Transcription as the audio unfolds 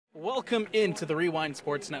Welcome into the Rewind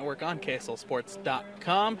Sports Network on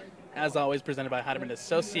KSLSports.com. As always, presented by Heidemann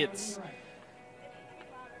Associates.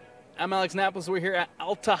 I'm Alex Napoles. We're here at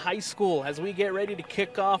Alta High School as we get ready to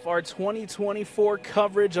kick off our 2024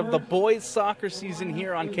 coverage of the boys soccer season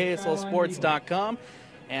here on KSLSports.com.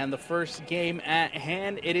 And the first game at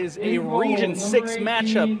hand, it is a Region 6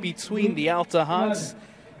 matchup between the Alta Hawks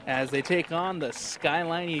as they take on the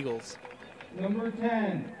Skyline Eagles. Number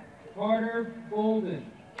 10, Carter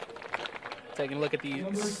Bolden. Taking a look at the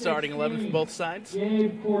starting 11 for both sides.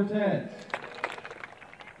 Gabe Cortez.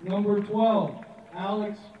 Number 12,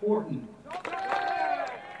 Alex Horton.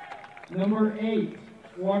 Number 8,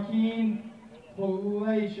 Joaquin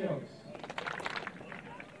Palacios.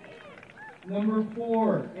 Number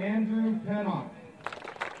 4, Andrew Pennock.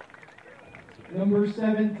 Number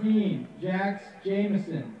 17, Jax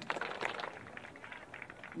Jameson.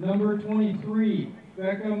 Number 23,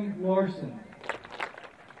 Beckham Larson.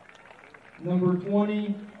 Number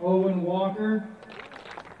 20, Owen Walker.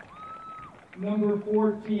 Number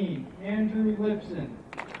 14, Andrew Lipson.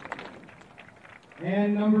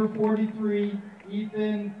 And number 43,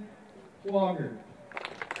 Ethan Flogger.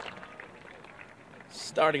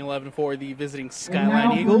 Starting 11 for the visiting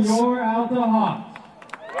Skyline Eagles. And now for your Alta Hawks.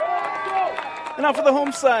 And now for the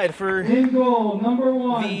home side for in goal, number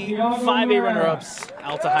 1, the 5A runner-ups,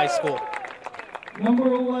 Alta High School. Number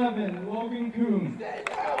 11, Logan Kuhn.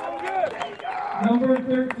 Number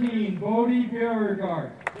 13, Bodie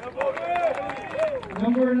Beauregard.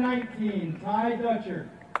 Number 19, Ty Dutcher.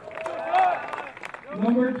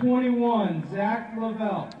 Number 21, Zach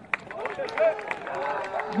Lavelle.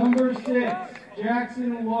 Number 6,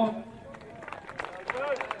 Jackson Wolf.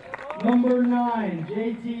 Number 9,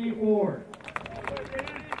 JT Orr.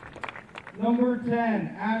 Number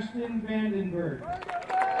 10, Ashton Vandenberg.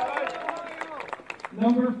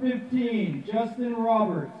 Number 15, Justin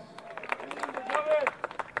Roberts.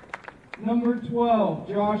 Number 12,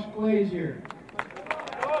 Josh Glazier.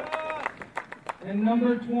 And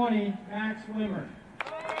number 20, Max Wimmer.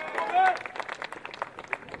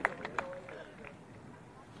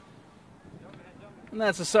 And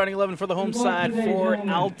that's the starting 11 for the home side for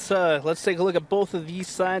Alta. Let's take a look at both of these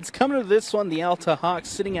sides. Coming to this one, the Alta Hawks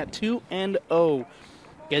sitting at 2-0,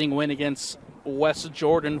 getting a win against West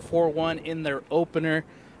Jordan 4-1 in their opener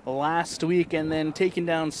last week, and then taking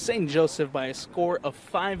down St. Joseph by a score of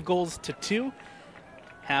 5-2.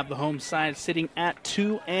 Have the home side sitting at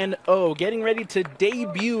 2-0, getting ready to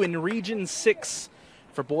debut in Region 6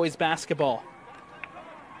 for boys basketball.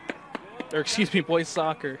 Or excuse me, boys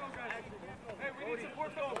soccer.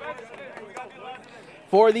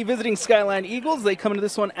 For the visiting Skyline Eagles, they come into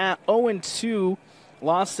this one at 0-2.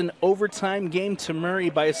 Lost an overtime game to Murray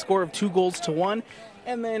by a score of 2-1,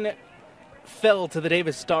 and then fell to the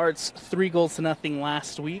Davis Darts 3-0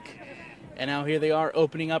 last week. And now here they are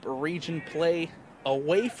opening up region play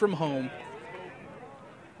away from home,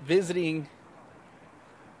 visiting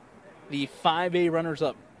the 5A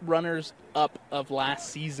runners-up of last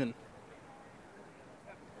season.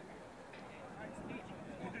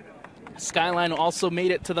 Skyline also made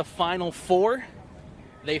it to the Final Four.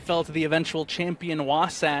 They fell to the eventual champion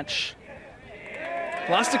Wasatch.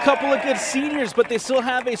 Lost a couple of good seniors, but they still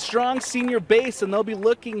have a strong senior base, and they'll be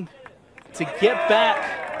looking to get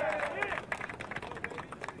back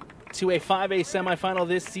to a 5A semifinal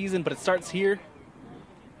this season, but it starts here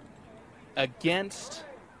against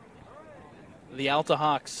the Alta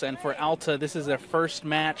Hawks. And for Alta, this is their first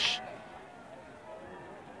match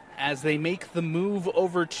as they make the move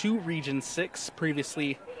over to Region 6,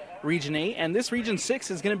 previously Region 8. And this Region 6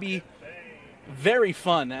 is going to be very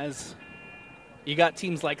fun, as you got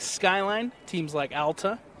teams like Skyline, teams like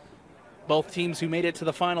Alta, both teams who made it to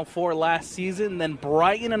the Final Four last season, then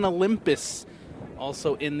Brighton and Olympus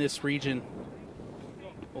also in this region.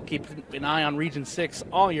 We'll keep an eye on Region 6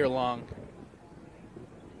 all year long,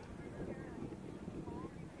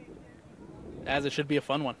 as it should be a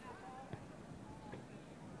fun one.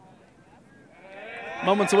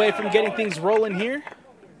 Moments away from getting things rolling here.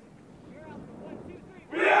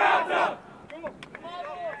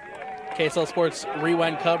 KSL Sports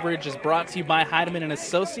Rewind coverage is brought to you by Heidemann and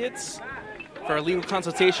Associates. For a legal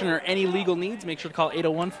consultation or any legal needs, make sure to call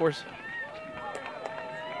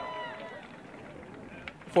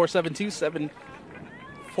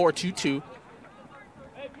 801-472-7422.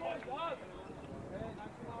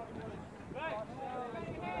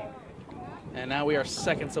 And now we are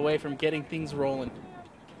seconds away from getting things rolling.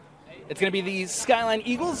 It's going to be the Skyline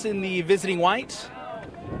Eagles in the visiting white.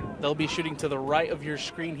 They'll be shooting to the right of your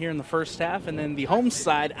screen here in the first half, and then the home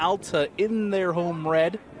side, Alta, in their home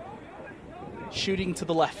red, shooting to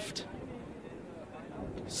the left.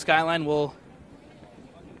 Skyline will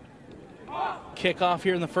kick off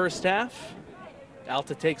here in the first half.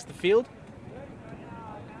 Alta takes the field.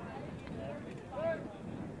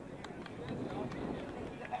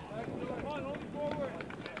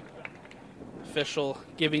 Official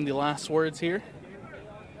giving the last words here.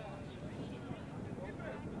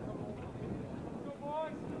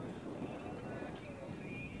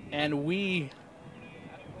 And we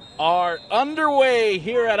are underway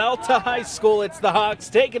here at Alta High School. It's the Hawks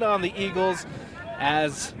taking on the Eagles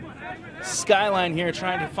as Skyline here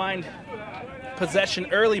trying to find possession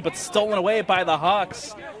early, but stolen away by the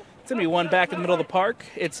Hawks. It's going to be one back in the middle of the park.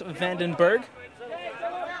 It's Vandenberg.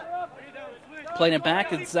 Playing it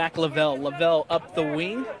back, it's Zach Lavelle. Lavelle up the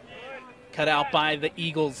wing. Cut out by the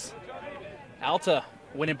Eagles. Alta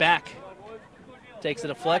winning back. Takes a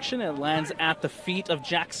deflection and lands at the feet of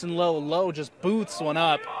Jackson Lowe. Lowe just boots one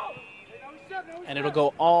up. And it'll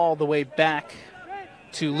go all the way back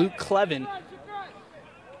to Luke Clevin.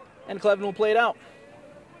 And Clevin will play it out.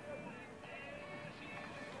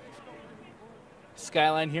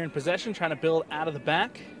 Skyline here in possession, trying to build out of the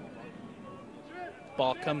back.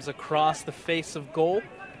 Ball comes across the face of goal.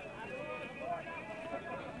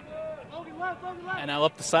 And now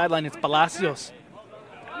up the sideline, it's Palacios.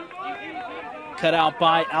 Cut out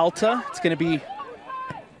by Alta. It's going to be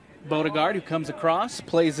Beauregard who comes across,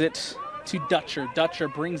 plays it to Dutcher. Dutcher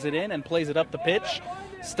brings it in and plays it up the pitch.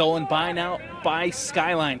 Stolen by now by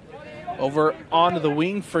Skyline. Over onto the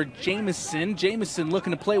wing for Jameson. Jameson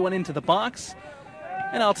looking to play one into the box.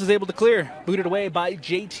 And Alta's able to clear. Booted away by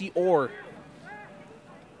JT Orr.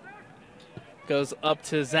 Goes up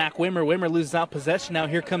to Zach Wimmer. Wimmer loses out possession. Now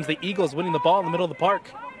here comes the Eagles winning the ball in the middle of the park.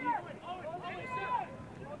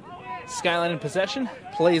 Skyline in possession.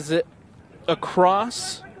 Plays it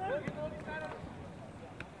across.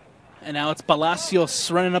 And now it's Palacios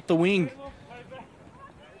running up the wing.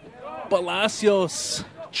 Palacios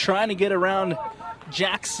trying to get around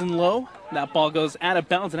Jackson Lowe. That ball goes out of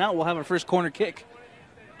bounds and out. We'll have our first corner kick.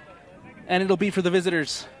 And it'll be for the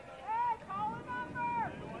visitors.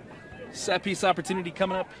 Set piece opportunity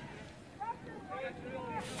coming up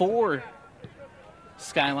for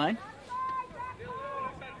Skyline.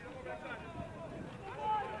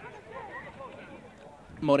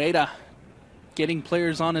 Moreira getting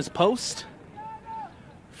players on his post.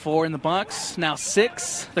 4 in the box, now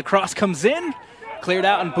 6. The cross comes in, cleared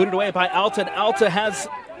out and booted away by Alta. And Alta has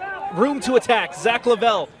room to attack. Zach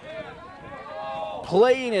Lavelle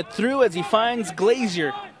playing it through as he finds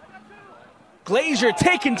Glazier. Glazier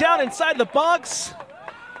taken down inside the box.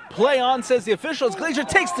 Play on, says the officials. Glazier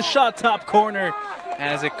takes the shot top corner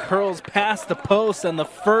as it curls past the post, and the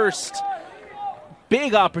first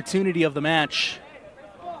big opportunity of the match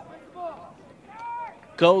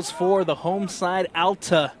goes for the home side,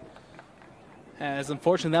 Alta, as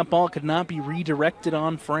unfortunately that ball could not be redirected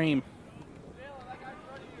on frame.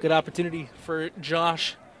 Good opportunity for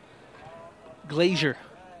Josh Glazier.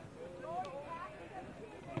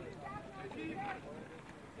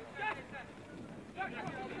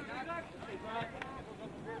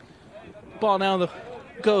 Ball now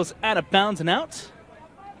goes out of bounds and out.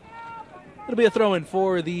 It'll be a throw-in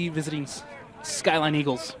for the visiting Skyline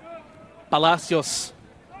Eagles. Palacios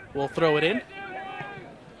will throw it in.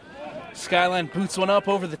 Skyline boots one up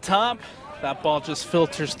over the top. That ball just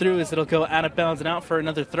filters through as it'll go out of bounds and out for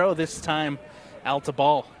another throw, this time Alta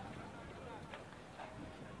ball.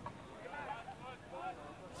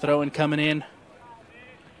 Throw-in coming in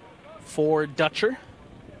for Dutcher.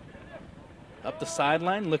 Up the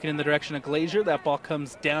sideline, looking in the direction of Glazier. That ball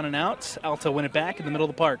comes down and out. Alta win it back in the middle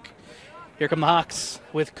of the park. Here come the Hawks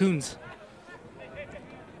with Coons.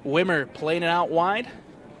 Wimmer playing it out wide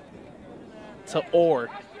to Orr.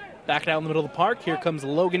 Back down the middle of the park. Here comes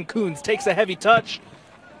Logan Coons. Takes a heavy touch.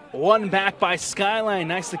 One back by Skyline.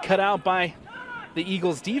 Nicely cut out by the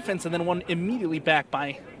Eagles defense, and then one immediately back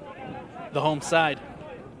by the home side.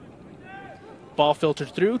 Ball filtered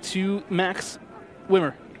through to Max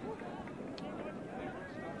Wimmer.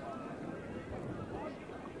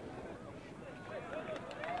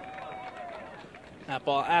 That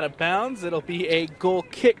ball out of bounds. It'll be a goal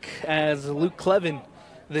kick as Luke Clevin,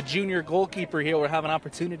 the junior goalkeeper here, will have an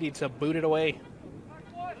opportunity to boot it away.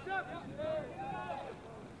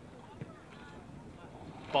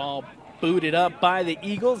 Ball booted up by the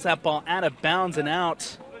Eagles. That ball out of bounds and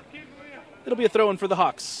out. It'll be a throw-in for the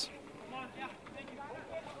Hawks.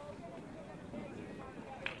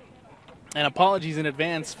 And apologies in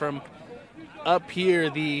advance from up here,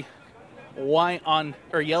 the white on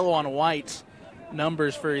or yellow on white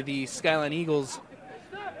numbers for the Skyline Eagles.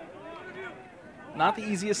 Not the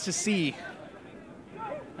easiest to see.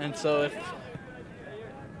 And so if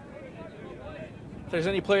If there's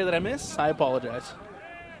any player that I miss, I apologize.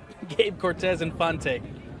 Gabe Cortez Infante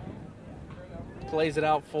plays it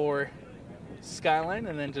out for Skyline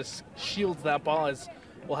and then just shields that ball as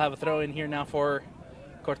we'll have a throw in here now for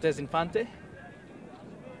Cortez Infante.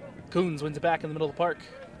 Coons wins it back in the middle of the park.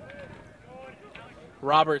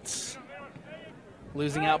 Roberts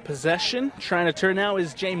losing out possession. Trying to turn now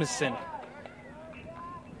is Jamison.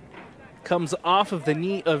 Comes off of the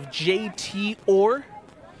knee of JT Orr.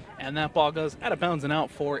 And that ball goes out of bounds and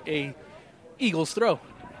out for a Eagles throw.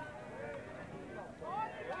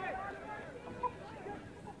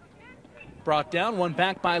 Brought down, one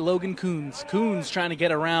back by Logan Coons. Coons trying to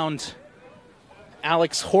get around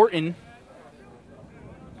Alex Horton.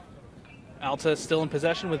 Alta still in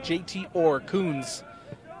possession with JT Orr. Coons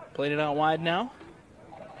played it out wide now.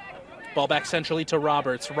 Ball back centrally to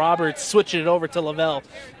Roberts. Roberts switching it over to Lavelle.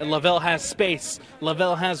 And Lavelle has space.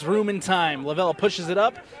 Lavelle has room and time. Lavelle pushes it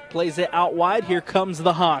up, plays it out wide. Here comes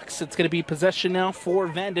the Hawks. It's going to be possession now for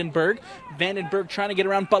Vandenberg. Vandenberg trying to get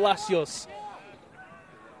around Palacios.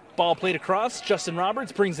 Ball played across. Justin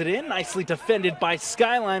Roberts brings it in. Nicely defended by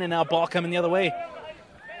Skyline, and now ball coming the other way.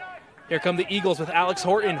 Here come the Eagles with Alex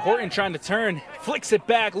Horton. Horton trying to turn, flicks it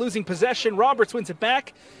back, losing possession. Roberts wins it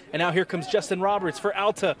back. And now here comes Justin Roberts for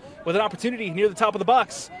Alta with an opportunity near the top of the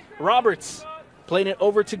box. Roberts playing it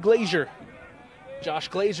over to Glazier. Josh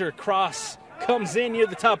Glazier cross comes in near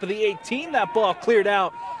the top of the 18. That ball cleared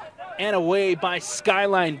out and away by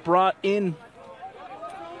Skyline. Brought in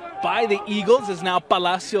by the Eagles as now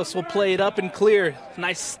Palacios will play it up and clear.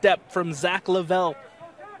 Nice step from Zach Lavelle.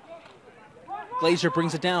 Glazier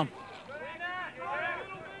brings it down.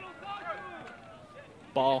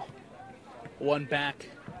 Ball, one back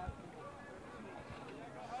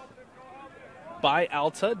by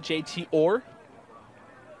Alta, JT Orr.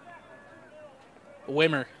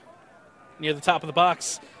 Wimmer near the top of the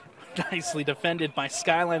box. Nicely defended by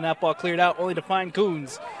Skyline. That ball cleared out only to find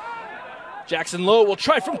Coons. Jackson Lowe will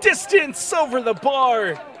try from distance over the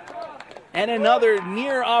bar. And another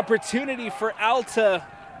near opportunity for Alta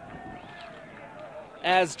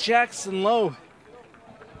as Jackson Lowe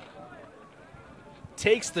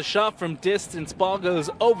takes the shot from distance. Ball goes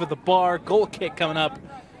over the bar. Goal kick coming up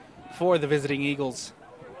for the visiting Eagles.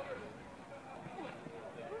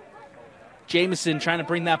 Jamison trying to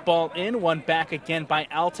bring that ball in. One back again by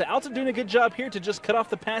Alta. Alta doing a good job here to just cut off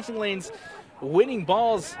the passing lanes, winning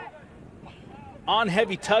balls on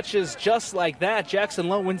heavy touches just like that. Jackson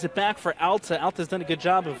Lowe wins it back for Alta. Alta's done a good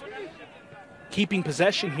job of keeping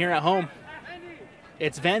possession here at home.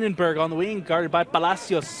 It's Vandenberg on the wing, guarded by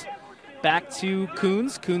Palacios. Back to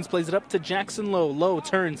Coons. Coons plays it up to Jackson Lowe. Lowe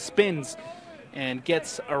turns, spins, and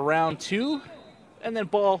gets around two. And then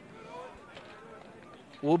ball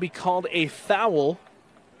will be called a foul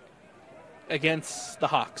against the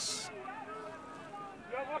Hawks.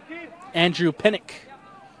 Andrew Pennick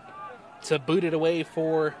to boot it away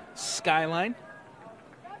for Skyline.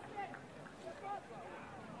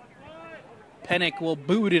 Pennick will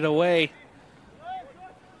boot it away.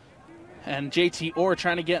 And JT Orr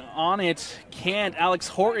trying to get on it. Can't. Alex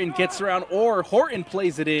Horton gets around Orr. Horton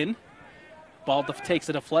plays it in. Ball takes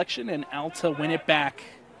a deflection, and Alta win it back.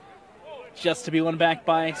 Just to be won back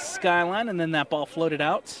by Skyline, and then that ball floated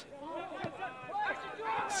out.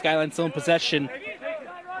 Skyline still in possession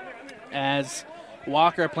as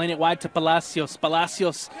Walker playing it wide to Palacios.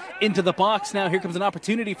 Palacios into the box. Now here comes an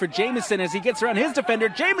opportunity for Jamison as he gets around his defender.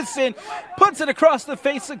 Jamison puts it across the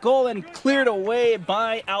face of goal and cleared away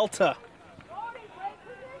by Alta.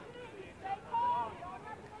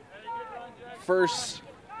 First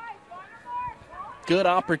good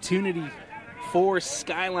opportunity for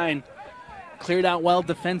Skyline. Cleared out well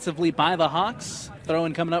defensively by the Hawks.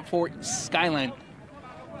 Throw-in coming up for Skyline.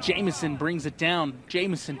 Jamison brings it down.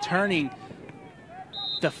 Jamison turning.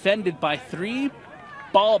 Defended by three.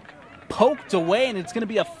 Ball poked away, and it's going to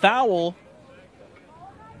be a foul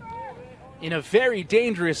in a very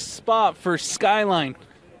dangerous spot for Skyline.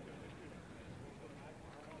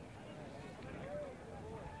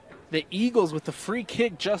 The Eagles with the free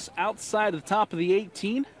kick just outside the top of the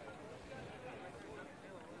 18.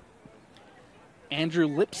 Andrew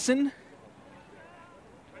Lipson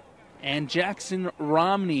and Jackson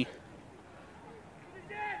Romney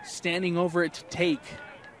standing over it to take.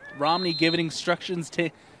 Romney giving instructions to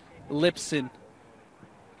Lipson.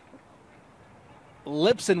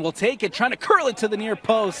 Lipson will take it, trying to curl it to the near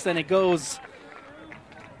post, and it goes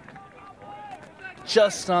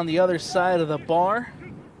just on the other side of the bar.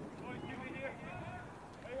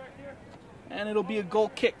 And it'll be a goal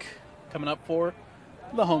kick coming up for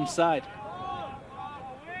the home side.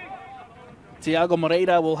 Tiago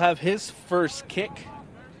Moreira will have his first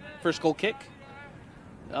goal kick.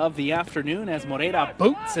 of the afternoon as Moreira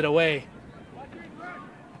boots it away.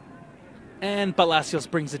 And Palacios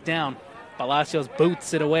brings it down. Palacios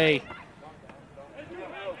boots it away.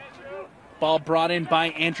 Ball brought in by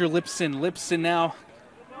Andrew Lipson. Lipson now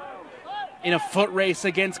in a foot race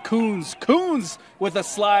against Coons. Coons with a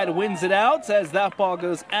slide wins it out as that ball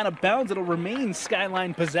goes out of bounds. It'll remain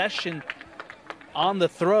Skyline possession on the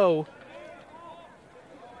throw.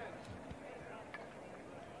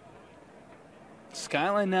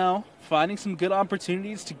 Skyline now finding some good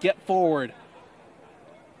opportunities to get forward.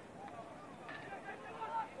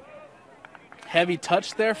 Heavy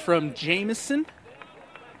touch there from Jamison.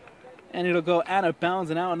 And it'll go out of bounds,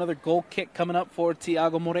 and now another goal kick coming up for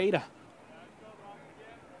Tiago Moreira.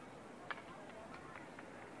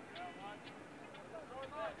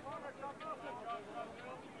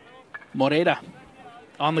 Moreira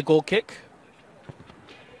on the goal kick.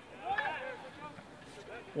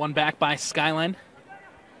 One back by Skyline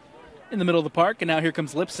in the middle of the park, and now here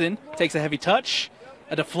comes Lipson. Takes a heavy touch,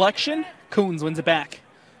 a deflection. Coons wins it back.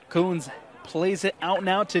 Coons plays it out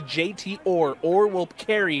now to JT Orr. Orr will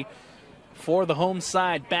carry for the home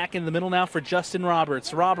side. Back in the middle now for Justin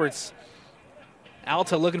Roberts. Roberts,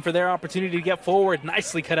 Alta looking for their opportunity to get forward.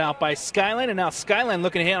 Nicely cut out by Skyline, and now Skyline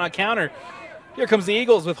looking to hit on a counter. Here comes the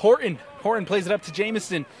Eagles with Horton. Horton plays it up to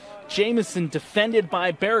Jamison. Jamison defended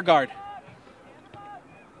by Beauregard.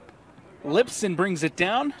 Lipson brings it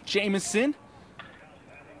down. Jamison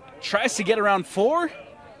tries to get around 4.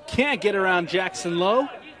 Can't get around Jackson Lowe.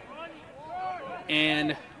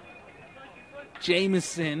 And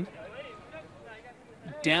Jamison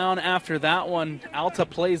down after that one. Alta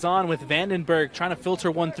plays on with Vandenberg trying to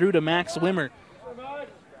filter one through to Max Wimmer.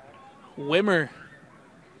 Wimmer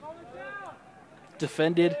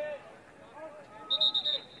defended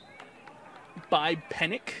by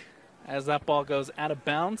Pennick as that ball goes out of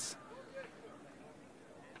bounds.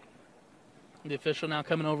 The official now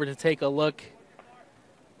coming over to take a look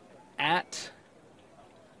at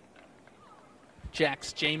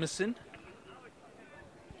Jax Jamison.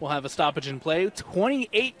 We'll have a stoppage in play.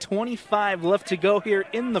 28-25 left to go here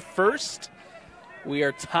in the first. We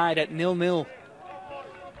are tied at 0-0.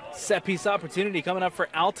 Set piece opportunity coming up for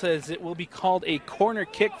Alta as it will be called a corner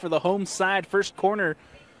kick for the home side. First corner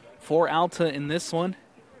for Alta in this one.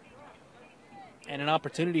 And an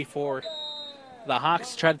opportunity for the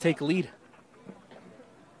Hawks to try to take a lead.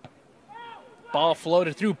 Ball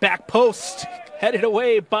floated through back post. Headed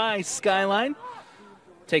away by Skyline.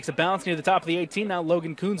 Takes a bounce near the top of the 18. Now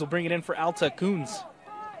Logan Coons will bring it in for Alta. Coons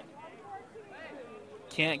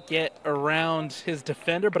can't get around his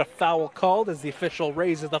defender, but a foul called as the official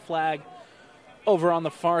raises the flag over on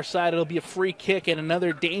the far side. It'll be a free kick and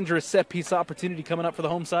another dangerous set-piece opportunity coming up for the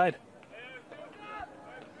home side.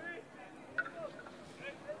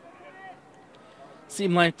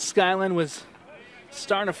 Seemed like Skyline was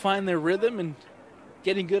starting to find their rhythm and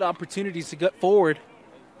getting good opportunities to get forward.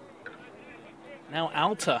 Now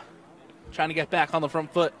Alta trying to get back on the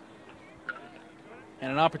front foot.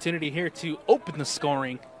 And an opportunity here to open the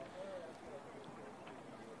scoring.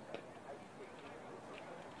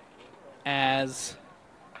 As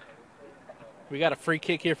we got a free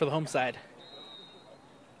kick here for the home side.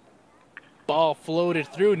 Ball floated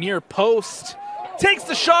through near post. Takes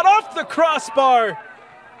the shot off the crossbar.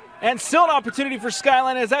 And still an opportunity for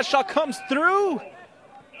Skyline as that shot comes through.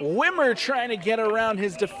 Wimmer trying to get around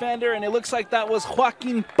his defender, and it looks like that was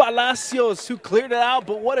Joaquin Palacios who cleared it out,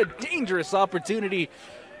 but what a dangerous opportunity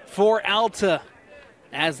for Alta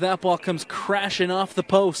as that ball comes crashing off the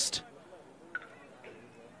post.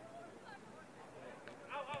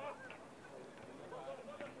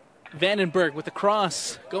 Vandenberg with the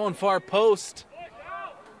cross, going far post.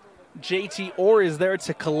 JT Orr is there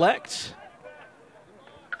to collect.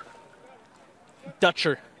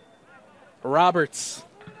 Dutcher, Roberts.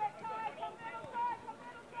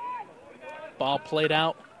 Ball played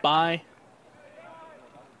out by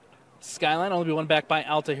Skyline. Only be one back by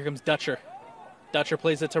Alta. Here comes Dutcher. Dutcher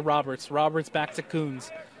plays it to Roberts. Roberts back to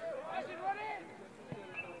Coons.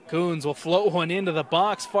 Coons will float one into the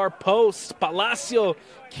box. Far post. Palacio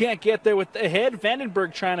can't get there with the head.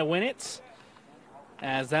 Vandenberg trying to win it.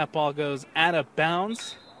 As that ball goes out of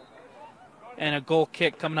bounds. And a goal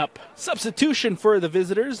kick coming up. Substitution for the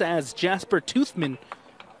visitors as Jasper Toothman,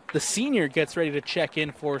 the senior, gets ready to check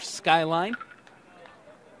in for Skyline.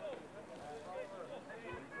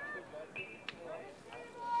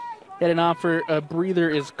 Heading off for a breather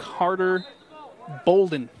is Carter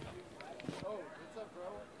Bolden.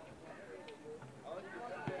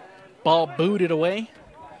 Ball booted away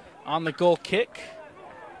on the goal kick.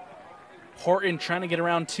 Horton trying to get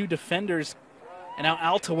around 2 defenders And now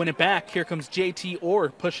Alta win it back. Here comes JT Orr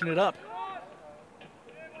pushing it up.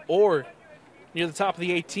 Orr near the top of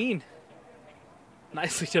the 18.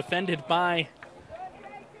 Nicely defended by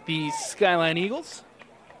the Skyline Eagles.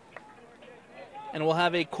 And we'll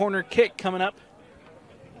have a corner kick coming up.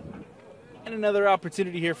 And another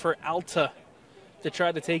opportunity here for Alta to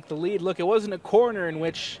try to take the lead. Look, it wasn't a corner in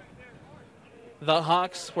which the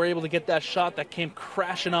Hawks were able to get that shot that came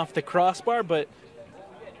crashing off the crossbar, but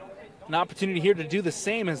an opportunity here to do the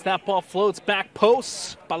same as that ball floats back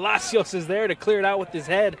post. Palacios is there to clear it out with his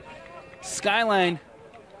head. Skyline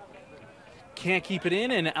can't keep it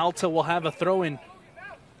in, and Alta will have a throw-in.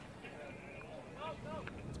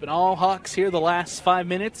 It's been all Hawks here the last 5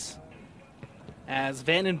 minutes as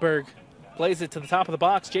Vandenberg plays it to the top of the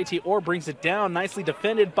box. JT Orr brings it down, nicely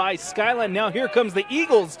defended by Skyline. Now here comes the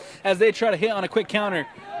Eagles as they try to hit on a quick counter.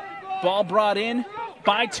 Ball brought in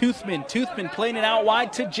by Toothman. Toothman playing it out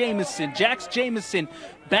wide to Jamison. Jax Jamison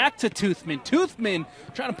back to Toothman. Toothman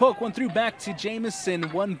trying to poke one through back to Jamison.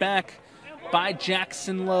 One back by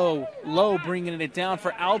Jackson Lowe. Lowe bringing it down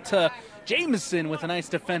for Alta. Jamison with a nice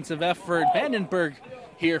defensive effort. Vandenberg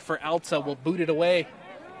here for Alta will boot it away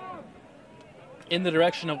in the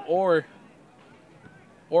direction of Orr.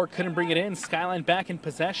 Orr couldn't bring it in. Skyline back in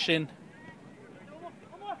possession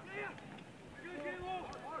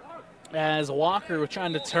as Walker was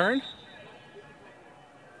trying to turn.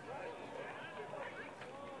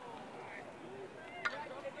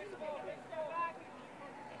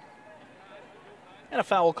 And a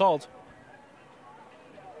foul called.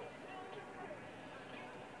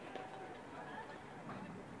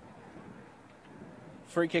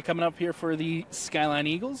 Free kick coming up here for the Skyline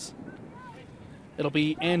Eagles. It'll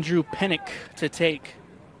be Andrew Pennick to take.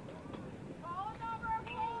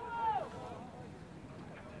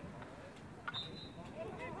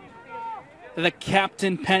 The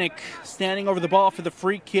captain Pennick standing over the ball for the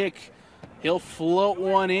free kick. He'll float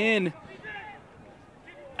one in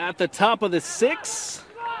at the top of the 6,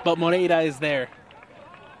 but Moreira is there.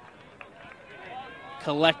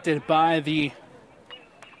 Collected by the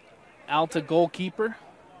Alta goalkeeper.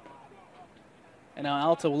 And now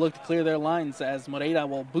Alta will look to clear their lines as Moreira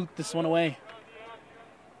will boot this one away.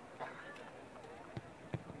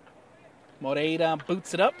 Moreira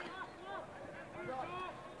boots it up.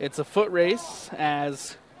 It's a foot race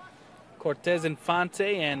as Cortez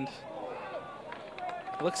Infante and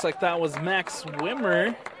looks like that was Max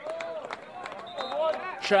Wimmer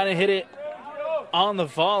trying to hit it on the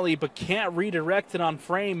volley but can't redirect it on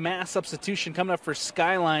frame. Mass substitution coming up for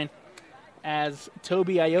Skyline as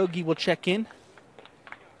Toby Ayogi will check in,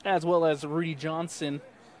 as well as Rudy Johnson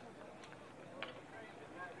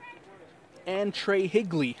and Trey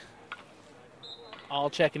Higley, all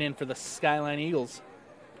checking in for the Skyline Eagles.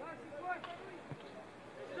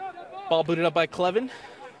 Ball booted up by Clevin,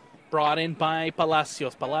 brought in by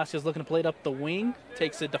Palacios. Palacios looking to play it up the wing,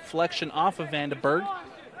 takes a deflection off of Vandenberg.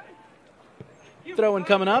 Throw-in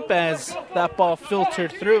coming up as that ball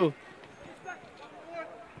filtered through.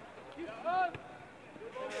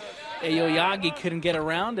 Ayoyagi couldn't get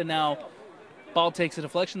around, and now ball takes a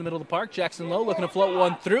deflection in the middle of the park. Jackson Lowe looking to float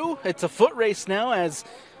one through. It's a foot race now as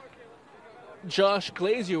Josh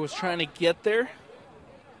Glazier was trying to get there.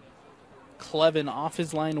 Clevin off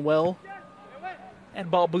his line well, and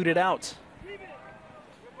ball booted out.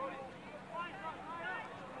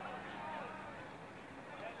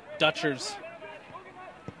 Dutchers.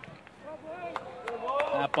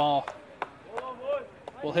 That ball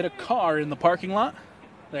will hit a car in the parking lot.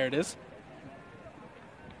 There it is.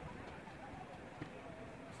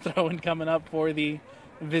 Throw-in coming up for the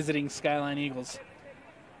visiting Skyline Eagles.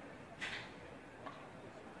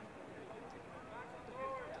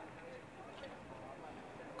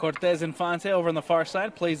 Cortez Infante over on the far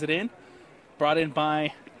side plays it in. Brought in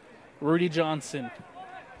by Rudy Johnson.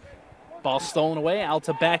 Ball stolen away.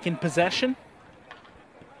 Alta back in possession.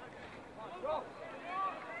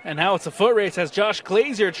 And now it's a foot race as Josh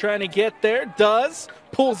Glazier trying to get there. Does.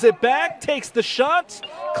 Pulls it back. Takes the shot.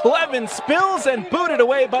 Clevin spills and booted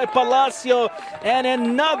away by Palacio. And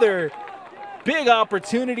another big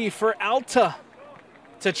opportunity for Alta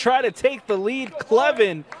to try to take the lead.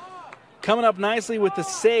 Clevin coming up nicely with the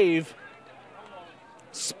save.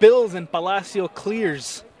 Spills and Palacio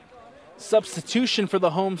clears. Substitution for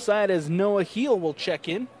the home side as Noah Heel will check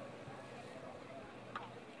in.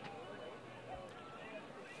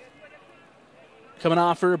 Coming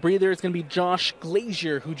off for a breather, it's going to be Josh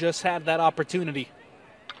Glazier, who just had that opportunity.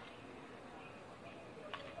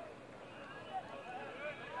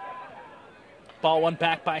 Ball one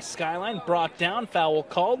back by Skyline, brought down, foul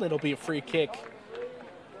called. It'll be a free kick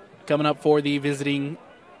coming up for the visiting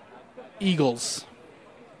Eagles.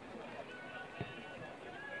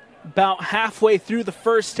 about halfway through the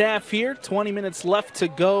first half here. 20 minutes left to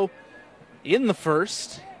go in the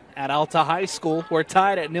first at Alta High School. We're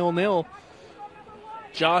tied at 0-0.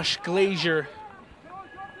 Josh Glazier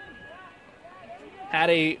had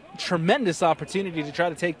a tremendous opportunity to try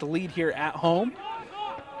to take the lead here at home,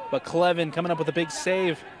 but Clevin coming up with a big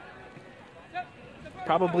save.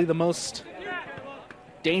 Probably the most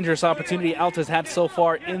dangerous opportunity Alta's had so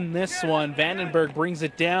far in this one. Vandenberg brings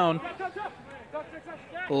it down.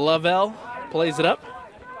 Lavelle plays it up.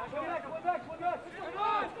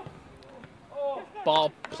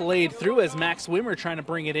 Ball played through as Max Wimmer trying to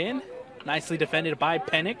bring it in. Nicely defended by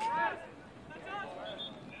Pennick.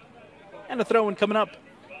 And a throw-in coming up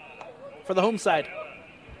for the home side.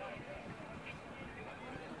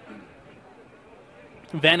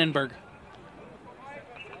 Vandenberg.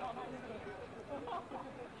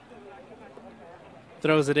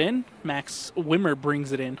 Throws it in. Max Wimmer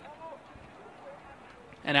brings it in.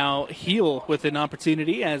 And now Heel with an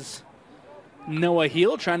opportunity as Noah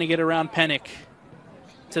Heel trying to get around Pennick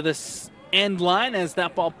to this end line as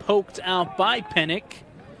that ball poked out by Pennick.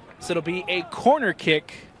 So it'll be a corner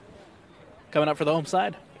kick coming up for the home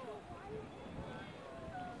side.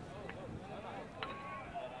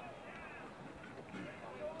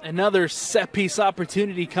 Another set piece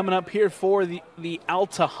opportunity coming up here for the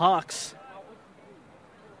Alta Hawks.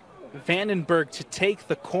 Vandenberg to take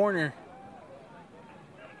the corner.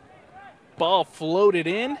 Ball floated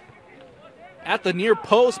in at the near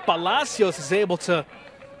post. Palacios is able to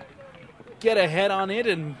get ahead on it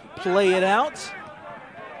and play it out.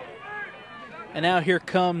 And now here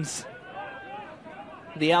comes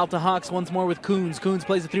the Alta Hawks once more with Coons. Coons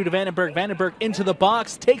plays it through to Vandenberg. Vandenberg into the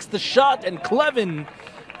box, takes the shot, and Clevin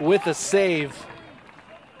with a save.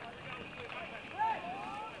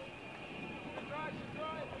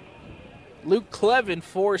 Luke Clevin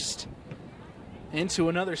forced into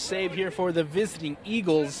another save here for the visiting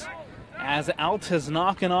Eagles as Alta's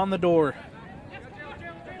knocking on the door.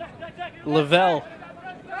 Lavelle,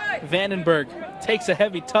 Vandenberg takes a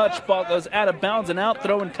heavy touch, ball goes out of bounds and out,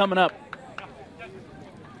 throw-in coming up.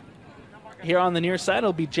 Here on the near side,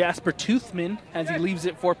 it'll be Jasper Toothman as he leaves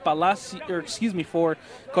it for for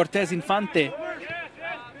Cortez Infante.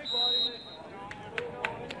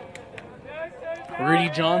 Rudy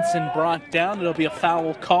Johnson brought down. It'll be a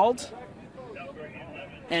foul called.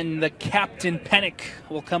 And the captain, Pennick,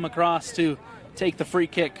 will come across to take the free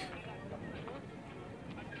kick.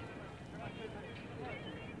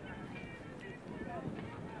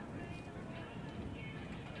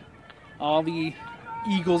 All the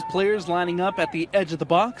Eagles players lining up at the edge of the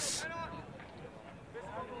box.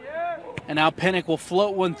 And now Pennick will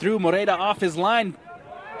float one through. Moreda off his line.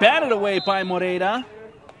 Batted away by Moreda.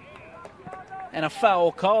 And a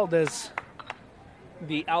foul called as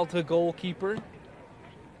the Alta goalkeeper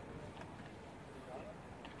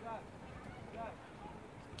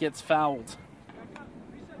gets fouled.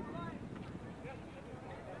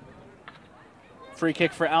 Free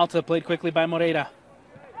kick for Alta, played quickly by Moreda.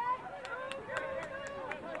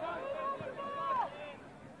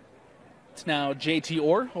 It's now JT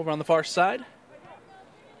Orr over on the far side.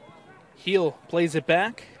 Heel plays it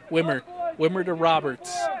back. Wimmer to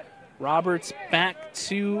Roberts. Roberts back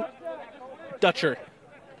to Dutcher.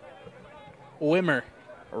 Wimmer,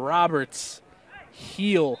 Roberts,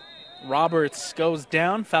 Heel. Roberts goes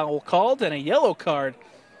down, foul called, and a yellow card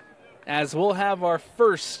as we'll have our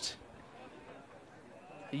first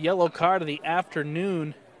yellow card of the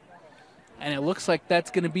afternoon. And it looks like that's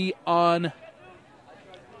going to be on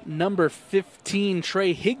number 15,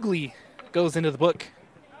 Trey Higley, goes into the book.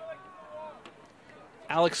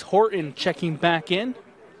 Alex Horton checking back in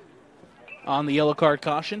on the yellow card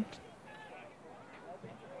caution.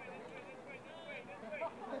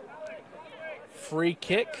 Free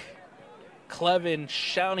kick. Clevin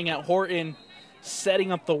shouting at Horton,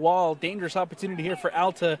 setting up the wall. Dangerous opportunity here for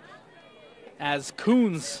Alta as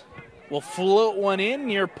Coons will float one in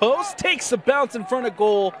near post. Takes a bounce in front of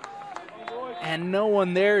goal. And no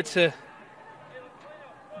one there to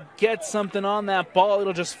get something on that ball.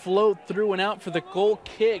 It'll just float through and out for the goal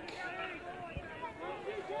kick.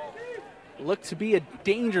 Looked to be a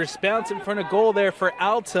dangerous bounce in front of goal there for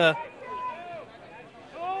Alta.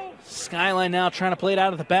 Skyline now trying to play it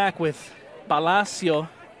out of the back with Palacio.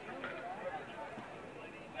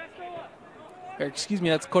 Or excuse me,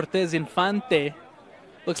 that's Cortez Infante.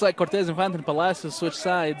 Looks like Cortez Infante and Palacio switch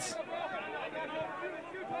sides.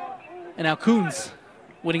 And now Coons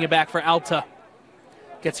winning it back for Alta.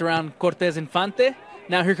 Gets around Cortez Infante.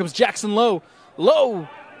 Now here comes Jackson Lowe. Lowe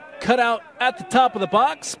cut out at the top of the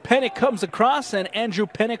box. Pennick comes across, and Andrew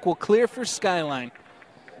Pennick will clear for Skyline.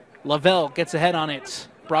 Lavelle gets ahead on it.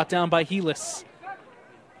 brought down by Helis.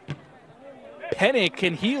 Pennick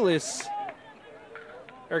and Helis,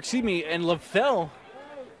 or excuse me, and Lavelle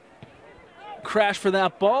crash for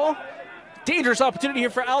that ball. Dangerous opportunity here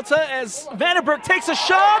for Alta as Vandenberg takes a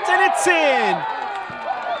shot and it's in.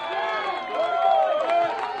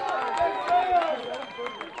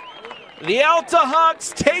 The Alta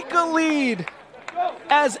Hawks take a lead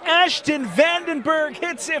as Ashton Vandenberg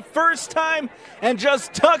hits it first time and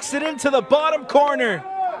just tucks it into the bottom corner.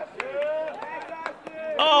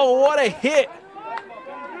 Oh, what a hit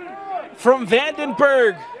from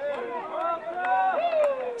Vandenberg.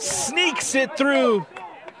 Sneaks it through.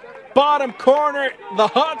 Bottom corner, the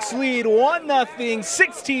Hawks lead 1-0,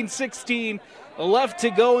 16-16, left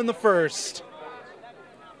to go in the first.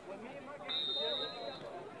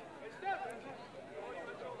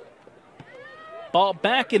 Ball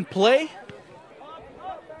back in play.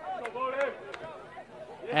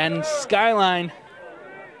 And Skyline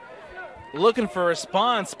looking for a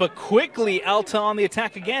response, but quickly Alta on the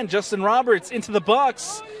attack again. Justin Roberts into the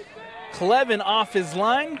box. Clevin off his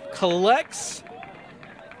line, collects.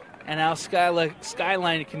 And now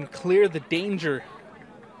Skyline can clear the danger.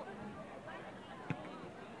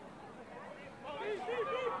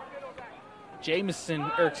 Jameson,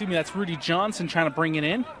 or excuse me, that's Rudy Johnson trying to bring it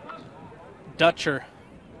in. Dutcher.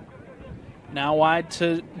 Now wide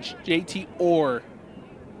to JT Orr.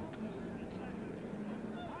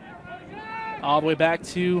 All the way back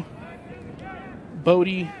to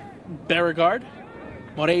Bodie Beauregard.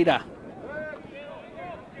 Moreira.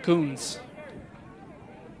 Coons.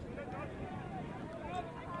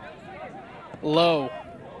 Low.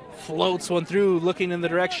 Floats one through, looking in the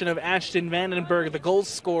direction of Ashton Vandenberg, the goal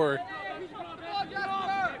scorer.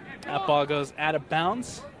 That ball goes out of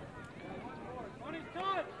bounds.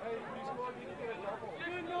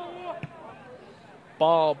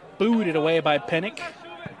 Ball booted away by Pennick.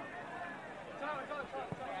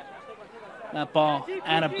 That ball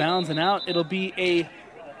out of bounds and out. It'll be a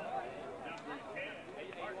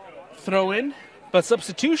throw in, but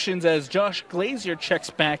substitutions as Josh Glazier checks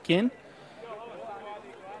back in.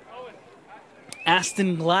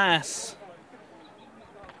 Aston Glass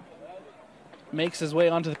makes his way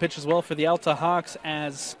onto the pitch as well for the Alta Hawks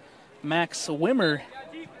as Max Wimmer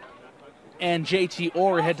and JT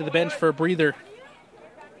Orr head to the bench for a breather.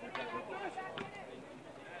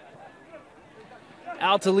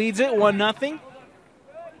 Alta leads it 1-0.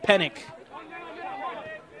 Pennick.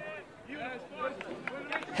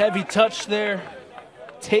 Heavy touch there,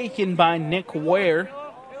 taken by Nick Ware.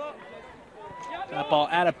 That ball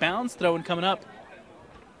out of bounds, throwing coming up.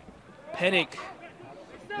 Pennick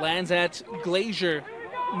lands at Glazier.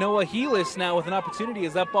 Noah Helis now with an opportunity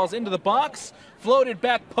as that ball's into the box. Floated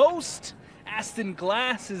back post. Aston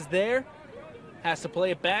Glass is there. Has to play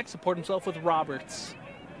it back, support himself with Roberts.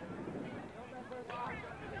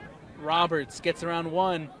 Roberts gets around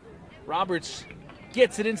one. Roberts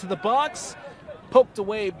gets it into the box. Poked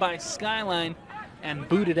away by Skyline and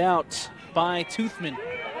booted out by Toothman.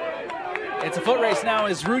 It's a foot race now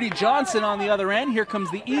as Rudy Johnson on the other end. Here comes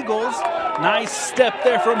the Eagles. Nice step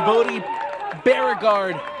there from Bodie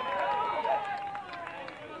Beauregard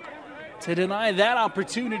to deny that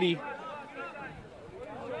opportunity.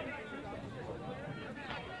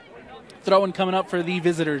 Throwing coming up for the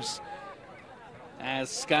visitors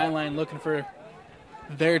as Skyline looking for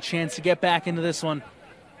their chance to get back into this one.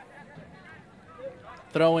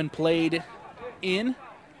 Throw-in played in.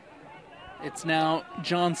 It's now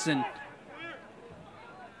Johnson.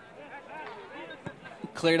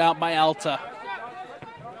 Cleared out by Alta.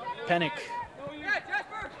 Pennick.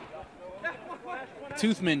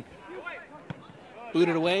 Toothman.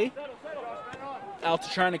 Booted away. Alta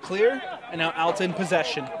trying to clear, and now Alta in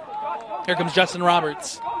possession. Here comes Justin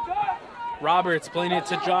Roberts. Roberts playing it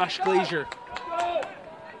to Josh Glazier.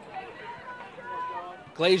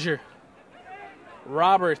 Glazier.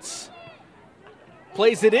 Roberts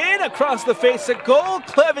plays it in across the face of goal.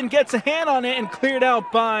 Clevin gets a hand on it and cleared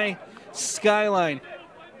out by Skyline.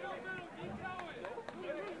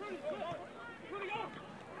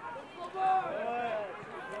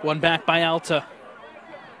 One back by Alta.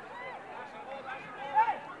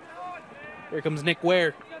 Here comes Nick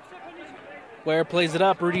Ware. Ware plays it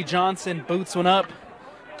up. Rudy Johnson boots one up.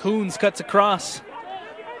 Coons cuts across.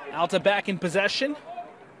 Alta back in possession.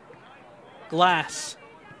 Glass.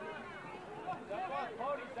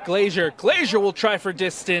 Glazier. Glazier will try for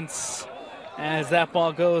distance as that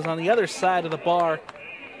ball goes on the other side of the bar.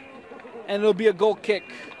 And it'll be a goal kick.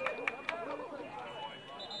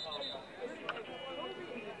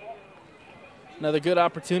 Another good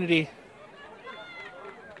opportunity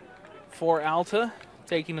for Alta,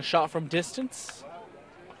 taking a shot from distance.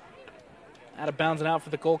 Out of bounds and out for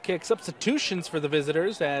the goal kick. Substitutions for the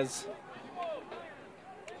visitors as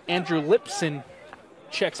Andrew Lipson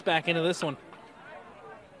checks back into this one.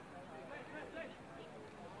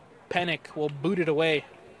 Pennick will boot it away.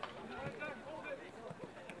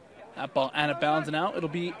 That ball out of bounds and out. It'll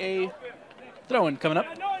be a throw-in coming up.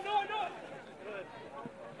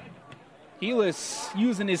 Helis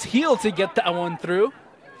using his heel to get that one through.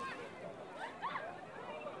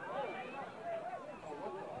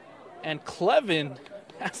 And Clevin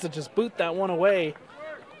has to just boot that one away.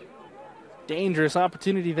 Dangerous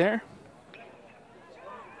opportunity there.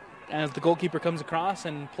 As the goalkeeper comes across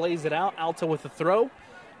and plays it out, Alta with a throw.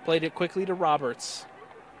 Played it quickly to Roberts.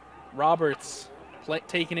 Roberts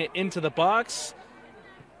taking it into the box.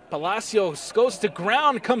 Palacios goes to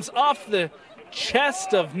ground, comes off the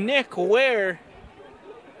chest of Nick Ware.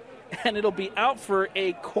 And it'll be out for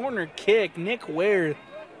a corner kick. Nick Ware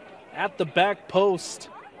at the back post.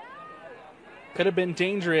 Could have been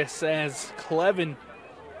dangerous as Clevin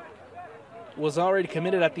was already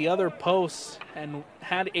committed at the other post and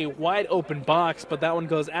had a wide open box, but that one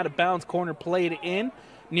goes out of bounds. Corner played in,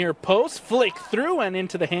 near post, flick through and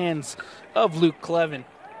into the hands of Luke Clevin.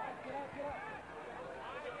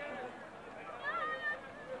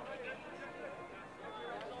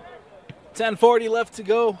 .10:40 left to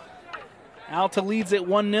go. Alta leads it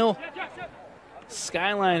 1-0.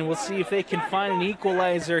 Skyline, we'll see if they can find an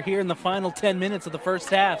equalizer here in the final 10 minutes of the first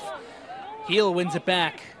half. Heel wins it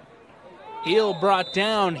back. Heel brought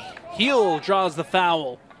down. Heel draws the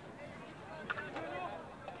foul.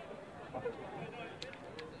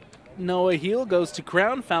 Noah Heel goes to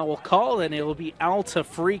ground. Foul call, and it will be Alta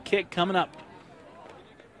free kick coming up.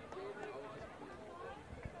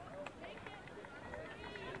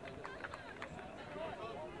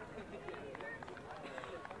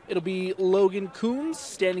 It'll be Logan Coombs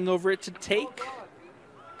standing over it to take.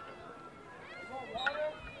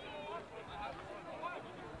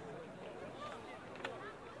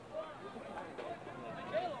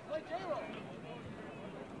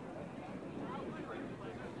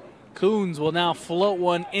 Coons will now float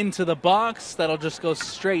one into the box. That'll just go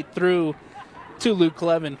straight through to Luke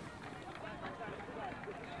Clevin.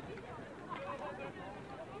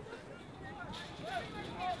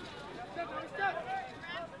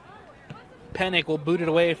 Pennick will boot it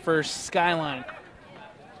away for Skyline.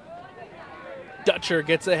 Dutcher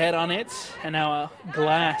gets ahead on it, and now a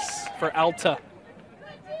glass for Alta.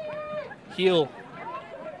 Heel.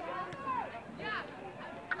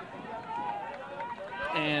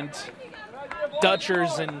 And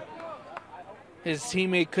Dutchers and his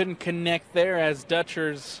teammate couldn't connect there as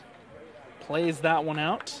Dutchers plays that one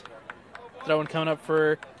out. Throw one coming up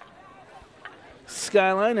for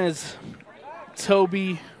Skyline as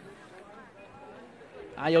Toby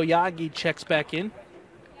Aoyagi checks back in.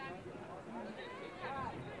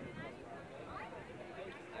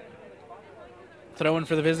 Throw in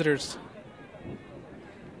for the visitors.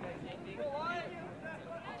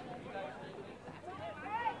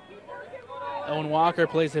 Owen Walker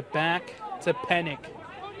plays it back to Pennick.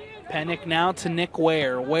 Pennick now to Nick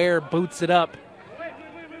Ware. Ware boots it up.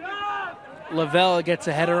 Lavelle gets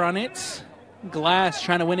a header on it. Glass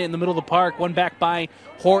trying to win it in the middle of the park. One back by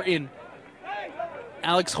Horton.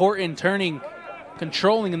 Alex Horton turning,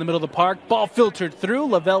 controlling in the middle of the park. Ball filtered through.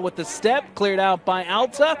 Lavelle with the step. Cleared out by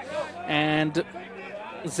Alta. And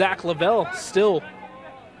Zach Lavelle still.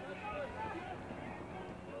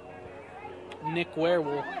 Nick Ware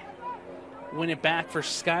will win it back for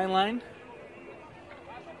Skyline.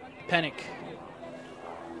 Pennick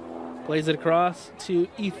plays it across to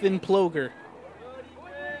Ethan Ploger.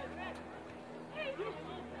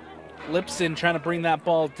 Lipson trying to bring that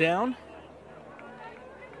ball down.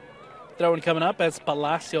 Throwing coming up as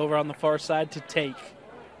Palacio over on the far side to take.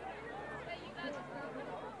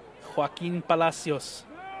 Joaquin Palacios.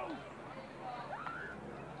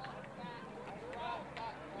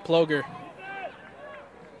 Ploger.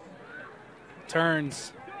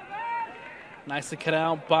 Turns. Nicely cut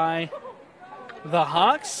out by the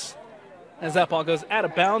Hawks. As that ball goes out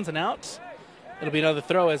of bounds and out. It'll be another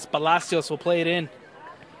throw as Palacios will play it in.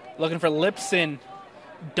 Looking for Lipson.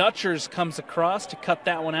 Dutchers comes across to cut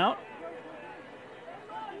that one out.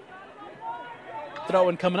 Throw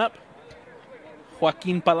in coming up.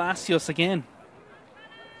 Joaquin Palacios again.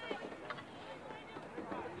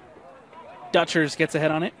 Dutchers gets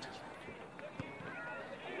ahead on it.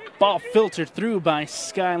 Ball filtered through by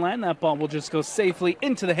Skyline. That ball will just go safely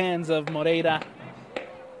into the hands of Moreira.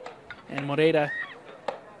 And Moreira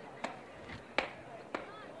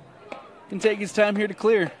can take his time here to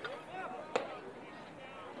clear.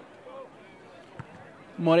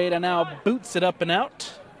 Moreira now boots it up and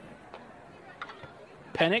out.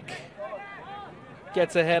 Pennick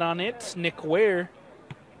gets ahead on it. Nick Ware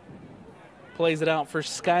plays it out for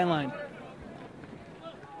Skyline.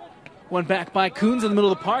 One back by Coons in the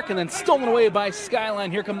middle of the park and then stolen away by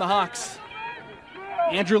Skyline. Here come the Hawks.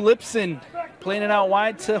 Andrew Lipson playing it out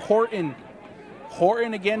wide to Horton.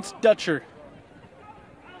 Horton against Dutcher.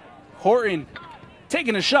 Horton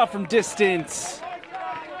taking a shot from distance.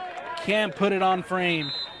 Can't put it on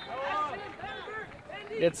frame.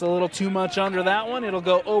 It's a little too much under that one. It'll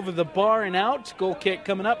go over the bar and out. Goal kick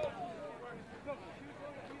coming up.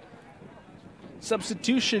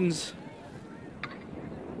 Substitutions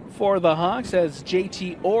for the Hawks as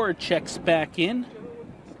JT Orr checks back in.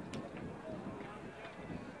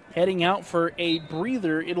 Heading out for a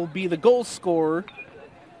breather, it'll be the goal scorer,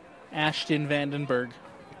 Ashton Vandenberg.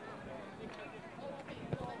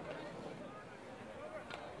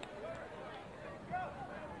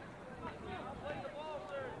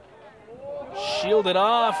 Shielded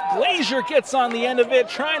off. Glazier gets on the end of it,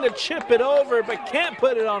 trying to chip it over, but can't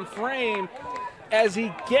put it on frame as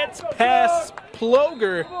he gets past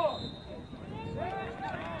Ploger.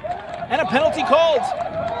 And a penalty called.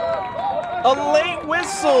 A late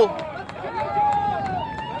whistle.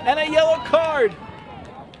 And a yellow card.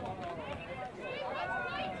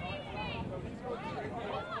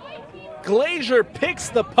 Glazier picks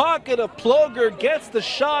the pocket of Ploger, gets the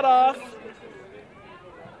shot off.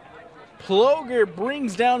 Ploger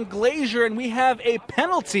brings down Glazier, and we have a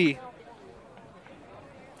penalty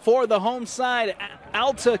for the home side.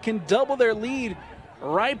 Alta can double their lead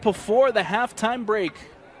right before the halftime break.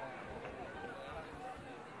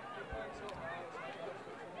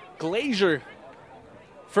 Glazier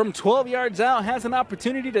from 12 yards out has an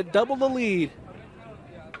opportunity to double the lead.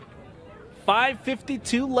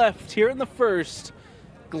 5:52 left here in the first.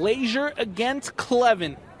 Glazier against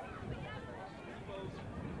Clevin.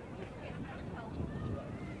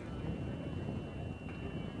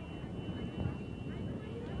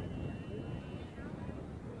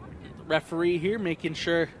 Referee here making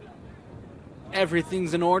sure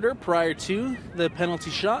everything's in order prior to the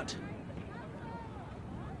penalty shot.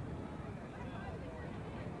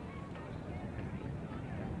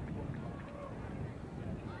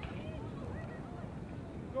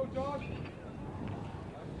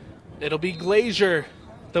 It'll be Glazier,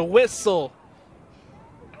 the whistle.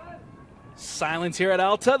 Silence here at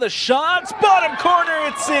Alta. The shots, bottom corner,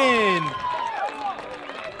 it's in.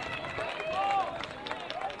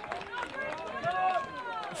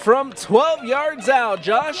 From 12 yards out,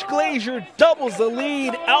 Josh Glazier doubles the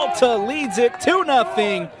lead. Alta leads it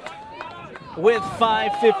 2-0 with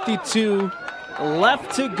 5:52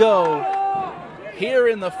 left to go here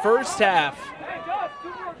in the first half.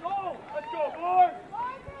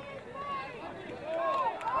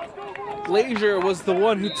 Glazier was the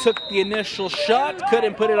one who took the initial shot,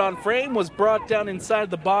 couldn't put it on frame, was brought down inside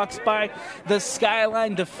the box by the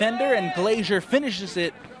Skyline defender, and Glazier finishes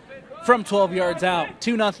it from 12 yards out.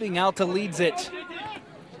 2-0, Alta leads it.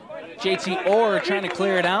 JT Orr trying to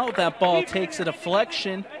clear it out. That ball takes a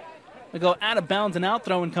deflection. We go out of bounds and out,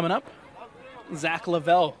 throwing coming up. Zach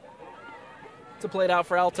Lavelle to play it out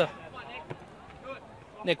for Alta.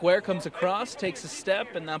 Nick Ware comes across, takes a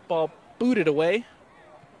step, and that ball booted away.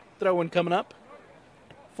 Throw-in coming up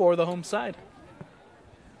for the home side.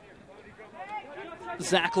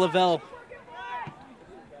 Zach Lavelle.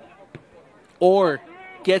 Orr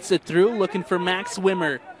gets it through, looking for Max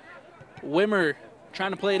Wimmer. Wimmer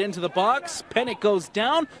trying to play it into the box. Pennick goes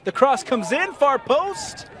down. The cross comes in, far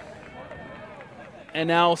post. And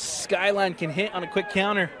now Skyline can hit on a quick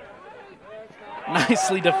counter.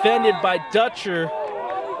 Nicely defended by Dutcher,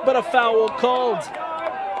 but a foul called.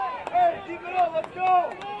 Hey, keep it up, let's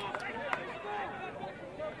go!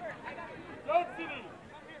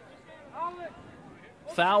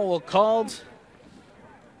 Foul called.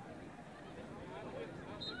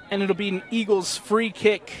 And it'll be an Eagles free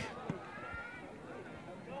kick.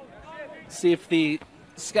 See if the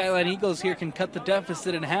Skyline Eagles here can cut the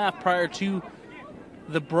deficit in half prior to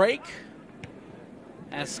the break.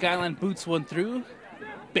 As Skyline boots one through.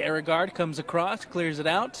 Beauregard comes across, clears it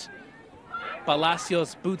out.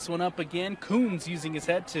 Palacios boots one up again. Coombs using his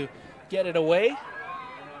head to get it away.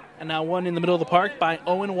 And now one in the middle of the park by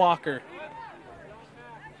Owen Walker.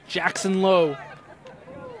 Jackson Lowe.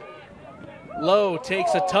 Lowe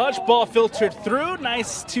takes a touch, ball filtered through,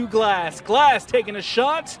 nice to Glass. Glass taking a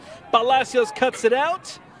shot, Palacios cuts it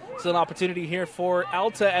out. It's an opportunity here for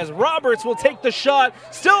Alta as Roberts will take the shot.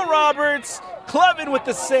 Still Roberts, Clevin with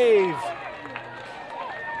the save.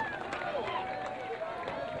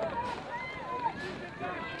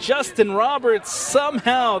 Justin Roberts,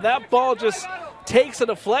 somehow that ball just takes a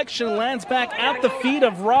deflection, lands back at the feet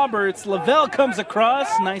of Roberts. Lavelle comes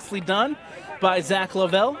across, nicely done by Zach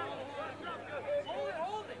Lavelle.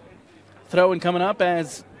 Throw-in coming up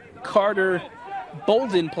as Carter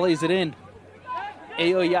Bolden plays it in.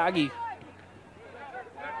 Aoyagi.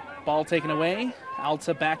 Ball taken away.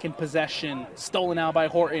 Alta back in possession. Stolen now by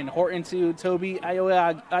Horton. Horton to Toby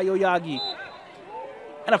Aoyagi.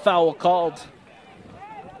 And a foul called.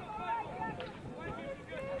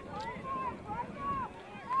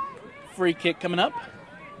 Free kick coming up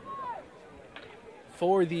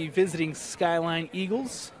for the visiting Skyline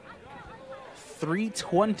Eagles.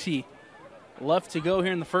 3:20 left to go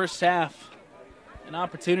here in the first half. An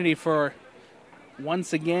opportunity for,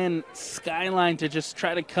 once again, Skyline to just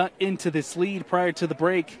try to cut into this lead prior to the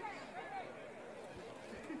break.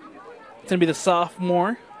 It's going to be the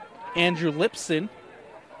sophomore, Andrew Lipson,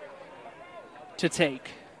 to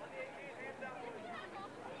take.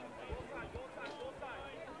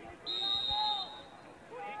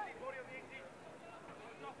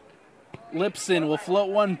 Lipson will float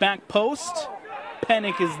one back post.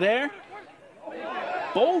 Pennick is there.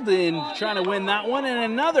 Bolden trying to win that one, and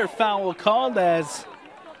another foul called as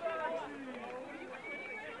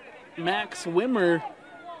Max Wimmer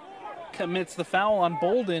commits the foul on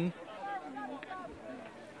Bolden.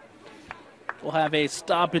 We'll have a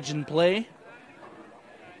stoppage in play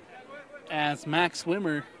as Max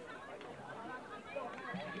Wimmer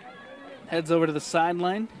heads over to the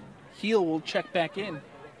sideline. Heel will check back in.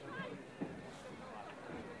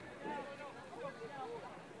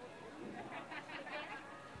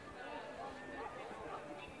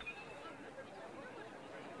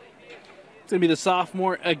 It's going to be the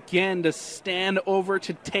sophomore again to stand over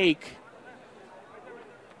to take.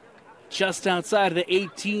 Just outside of the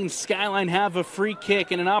 18, Skyline have a free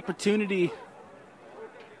kick and an opportunity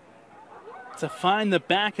to find the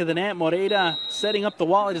back of the net. Moreira setting up the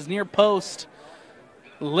wall at his near post.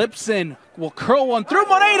 Lipson will curl one through.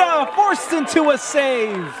 Moreira forced into a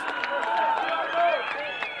save.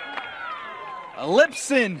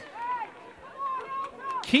 Lipson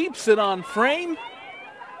keeps it on frame.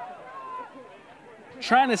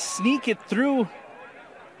 Trying to sneak it through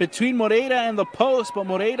between Moreira and the post, but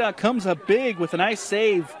Moreira comes up big with a nice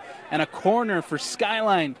save and a corner for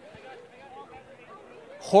Skyline.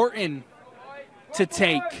 Horton to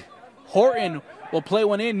take. Horton will play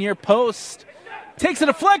one in near post. Takes a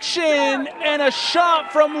deflection and a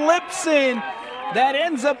shot from Lipson that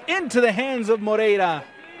ends up into the hands of Moreira.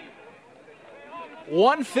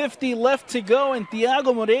 1:50 left to go, and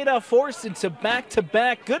Thiago Moreira forced into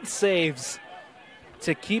back-to-back good saves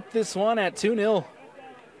to keep this one at 2-0.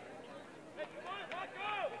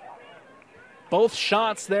 Both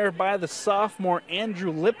shots there by the sophomore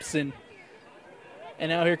Andrew Lipson. And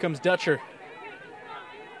now here comes Dutcher.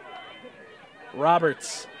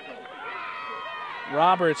 Roberts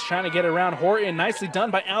trying to get around Horton. Nicely done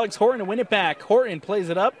by Alex Horton to win it back. Horton plays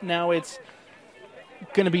it up. Now it's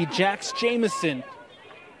going to be Jax Jamison.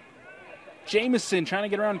 Jamison trying to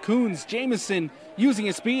get around Coons. Jamison using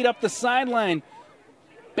his speed up the sideline.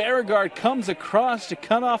 Beauregard comes across to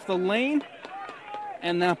cut off the lane,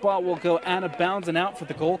 and that ball will go out of bounds and out for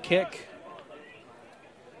the goal kick.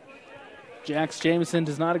 Jax Jamison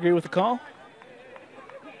does not agree with the call,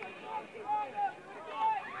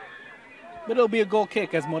 but it'll be a goal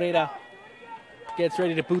kick as Moreira gets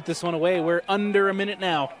ready to boot this one away. We're under a minute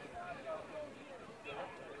now.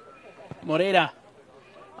 Moreira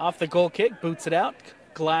off the goal kick, boots it out.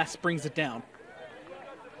 Glass brings it down.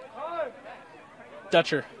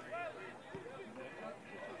 Dutcher.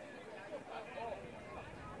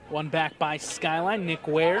 One back by Skyline, Nick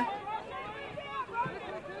Ware.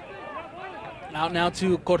 Out now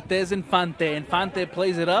to Cortez Infante. Infante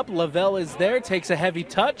plays it up. Lavelle is there, takes a heavy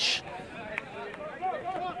touch.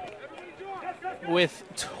 With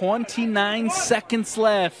 29 seconds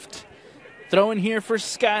left. Throw in here for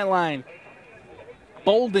Skyline.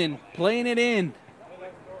 Bolden playing it in.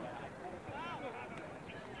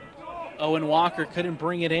 Owen Walker couldn't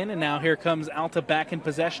bring it in, and now here comes Alta back in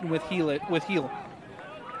possession with Heel.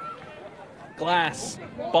 Glass,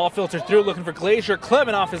 ball filtered through, looking for Glazier.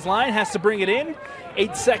 Clement off his line, has to bring it in.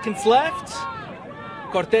 8 seconds left.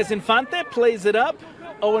 Cortez Infante plays it up.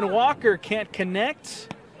 Owen Walker can't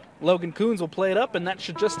connect. Logan Coons will play it up, and that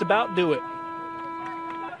should just about do it.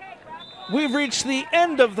 We've reached the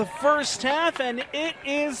end of the first half, and it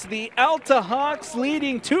is the Alta Hawks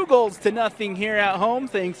leading 2-0 here at home,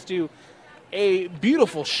 thanks to a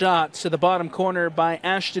beautiful shot to the bottom corner by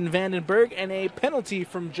Ashton Vandenberg, and a penalty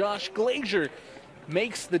from Josh Glazier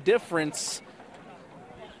makes the difference.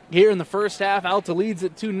 Here in the first half, Alta leads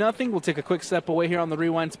at 2-0. We'll take a quick step away here on the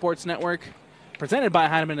Rewind Sports Network. presented by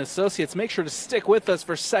Heinemann Associates. Make sure to stick with us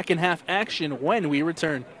for second half action when we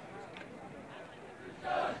return.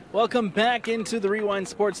 Welcome back into the Rewind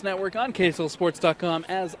Sports Network on KSLSports.com.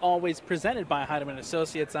 As always, presented by Heinemann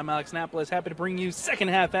Associates. I'm Alex Napoles, happy to bring you second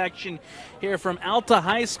half action here from Alta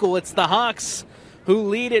High School. It's the Hawks who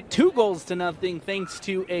lead it 2-0 thanks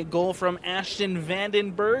to a goal from Ashton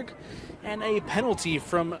Vandenberg and a penalty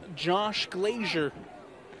from Josh Glazier.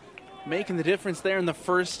 Making the difference there in the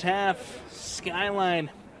first half. Skyline,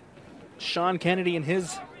 Sean Kennedy and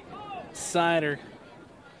his side are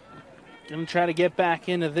going to try to get back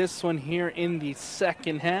into this one here in the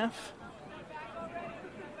second half.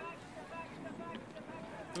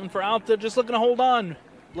 And for Alta, just looking to hold on.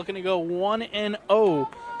 Looking to go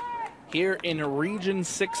 1-0 here in Region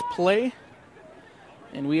 6 play.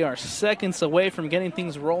 And we are seconds away from getting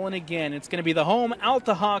things rolling again. It's going to be the home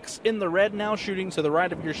Alta Hawks in the red now, shooting to the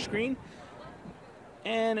right of your screen.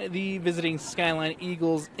 And the visiting Skyline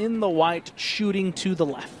Eagles in the white, shooting to the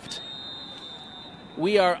left.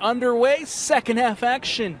 We are underway, second half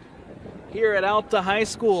action here at Alta High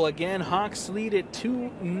School. Again, Hawks lead it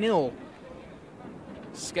 2-0.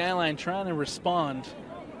 Skyline trying to respond.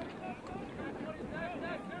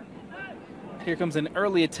 Here comes an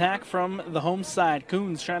early attack from the home side.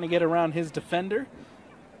 Coons trying to get around his defender.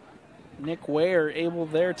 Nick Ware able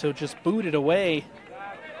there to just boot it away.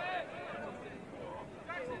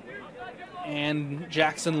 And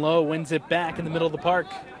Jackson Lowe wins it back in the middle of the park.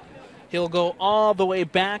 He'll go all the way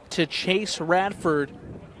back to Chase Radford.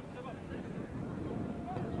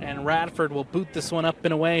 And Radford will boot this one up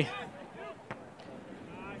and away.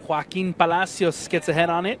 Joaquin Palacios gets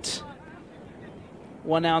ahead on it.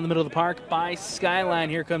 One now in the middle of the park by Skyline.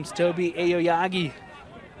 Here comes Toby Aoyagi.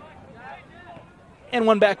 And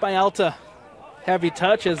one back by Alta. Heavy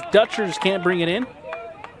touch as Dutchers can't bring it in.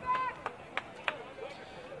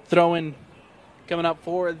 Throw in coming up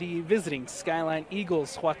for the visiting Skyline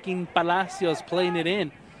Eagles. Joaquin Palacios playing it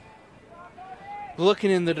in. Looking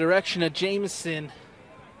in the direction of Jameson.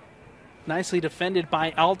 Nicely defended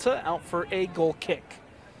by Alta, out for a goal kick.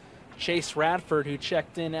 Chase Radford, who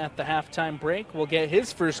checked in at the halftime break, will get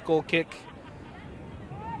his first goal kick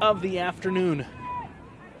of the afternoon.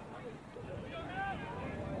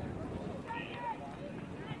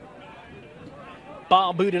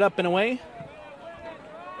 Ball booted up and away.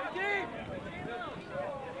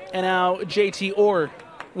 And now JT Orr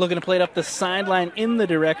looking to play it up the sideline in the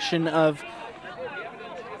direction of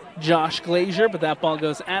Josh Glazier, but that ball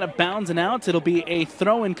goes out of bounds and out. It'll be a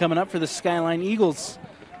throw-in coming up for the Skyline Eagles.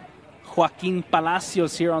 Joaquin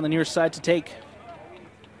Palacios here on the near side to take.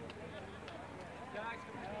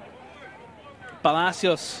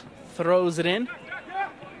 Palacios throws it in.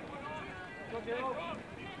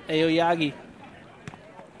 Aoyagi.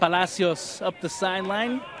 Palacios up the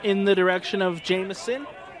sideline in the direction of Jameson.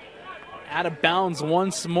 Out of bounds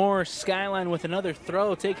once more. Skyline with another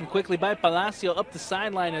throw taken quickly by Palacio up the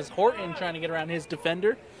sideline as Horton trying to get around his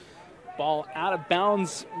defender. Ball out of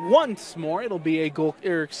bounds once more. It'll be a goal,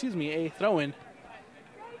 or excuse me, a throw-in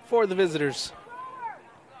for the visitors.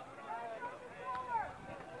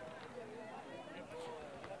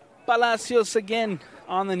 Palacios again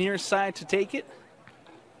on the near side to take it.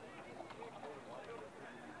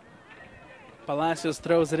 Palacios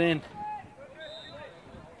throws it in.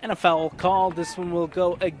 And a foul call. This one will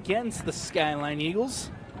go against the Skyline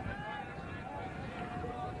Eagles.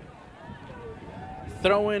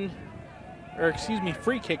 Throw-in, or excuse me,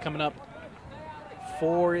 free kick coming up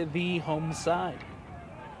for the home side.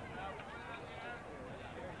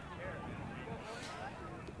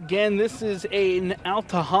 Again, this is an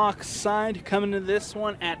Alta Hawks side coming to this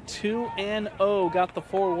one at 2-0. Got the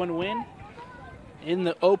 4-1 win in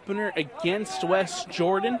the opener against West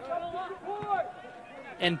Jordan.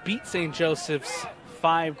 And beat St. Joseph's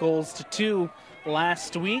 5-2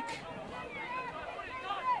 last week.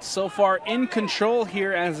 So far in control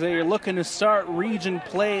here as they're looking to start region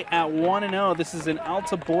play at 1-0. This is an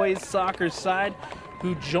Alta boys soccer side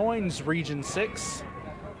who joins Region 6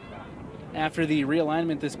 after the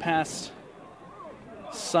realignment this past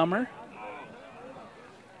summer.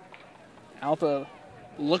 Alta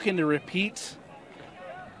looking to repeat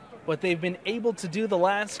what they've been able to do the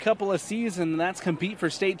last couple of seasons, and that's compete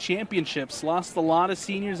for state championships. Lost a lot of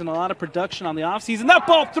seniors and a lot of production on the offseason. That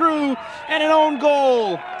ball through, and an own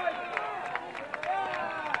goal.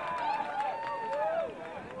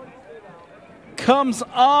 Comes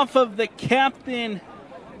off of the captain,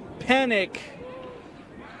 Pennick,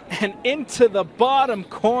 and into the bottom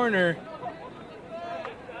corner.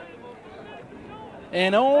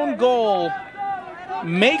 An own goal.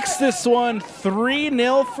 Makes this one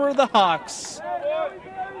 3-0 for the Hawks.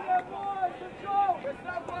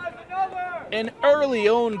 an early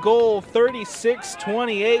own goal,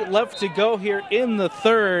 36-28 left to go here in the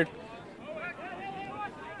third.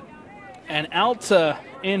 And Alta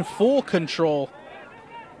in full control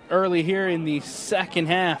early here in the second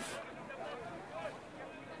half.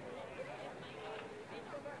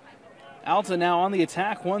 Alta now on the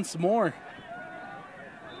attack once more.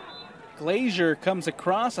 Glazier comes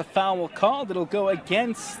across, a foul called. It'll go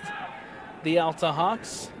against the Alta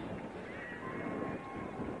Hawks.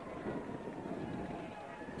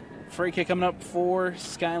 Free kick coming up for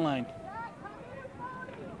Skyline.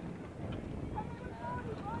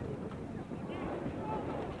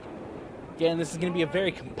 Again, this is going to be a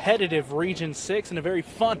very competitive Region 6 and a very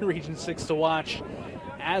fun Region 6 to watch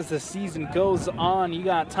as the season goes on. You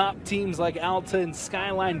got top teams like Alta and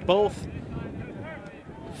Skyline, both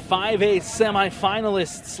 5A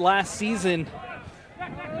semifinalists last season.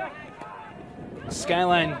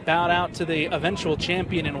 Skyline bowed out to the eventual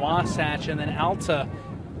champion in Wasatch, and then Alta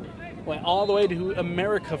went all the way to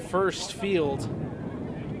America First Field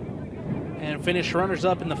and finished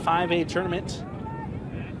runners-up in the 5A tournament.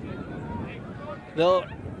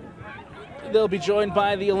 They'll be joined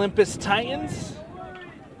by the Olympus Titans,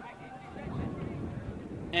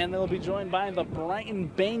 and they'll be joined by the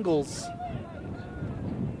Brighton Bengals.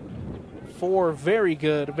 Four very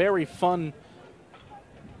good, very fun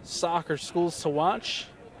soccer schools to watch,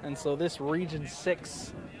 and so this Region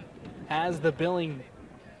 6 has the billing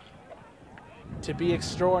to be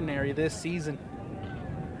extraordinary this season.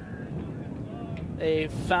 A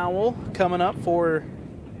foul coming up for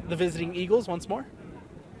the visiting Eagles once more.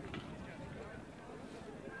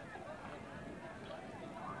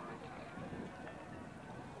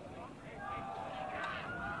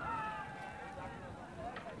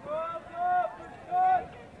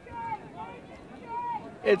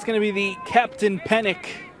 It's going to be the Captain Pennick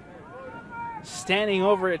standing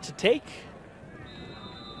over it to take.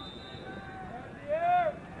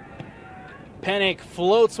 Pennick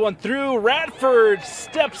floats one through. Radford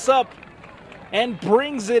steps up and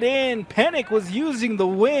brings it in. Pennick was using the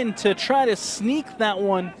wind to try to sneak that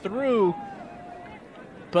one through,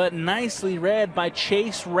 but nicely read by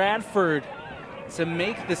Chase Radford to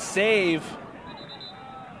make the save.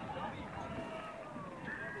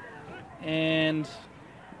 And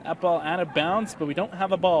that ball out of bounds, but we don't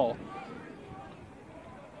have a ball.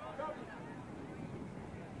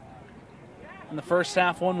 In the first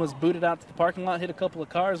half, one was booted out to the parking lot, hit a couple of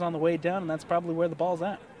cars on the way down, and that's probably where the ball's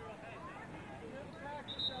at.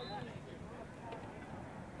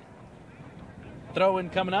 Throw in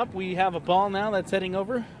coming up. We have a ball now that's heading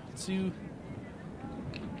over to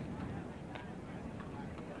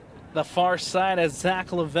the far side as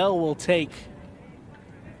Zach Lavelle will take.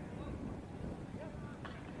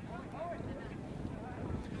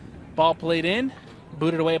 Ball played in,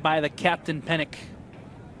 booted away by the Captain Pennick.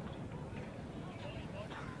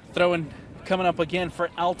 Throwing coming up again for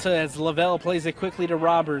Alta as Lavelle plays it quickly to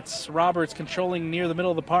Roberts. Roberts controlling near the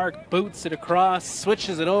middle of the park, boots it across,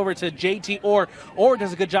 switches it over to JT Orr. Orr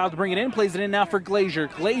does a good job to bring it in, plays it in now for Glazier.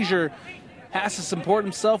 Glazier has to support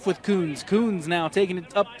himself with Coons. Coons now taking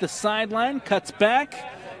it up the sideline, cuts back.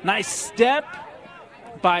 Nice step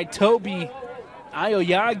by Toby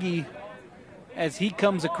Aoyagi as he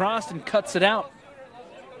comes across and cuts it out.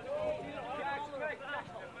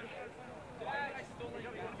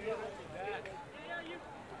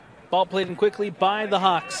 Ball played in quickly by the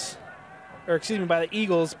Hawks, or excuse me, by the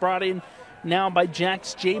Eagles, brought in now by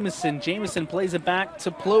Jax Jamison. Jamison plays it back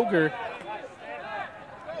to Ploger.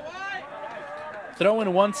 Throw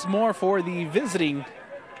in once more for the visiting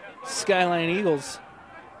Skyline Eagles.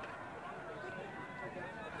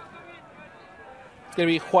 It's going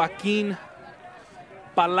to be Joaquin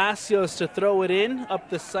Palacios to throw it in up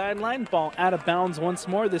the sideline. Ball out of bounds once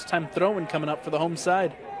more, this time throw-in coming up for the home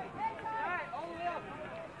side.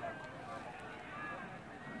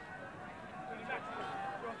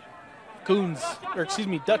 Coons, or excuse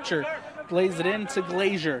me, Dutcher plays it in to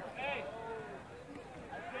Glazier.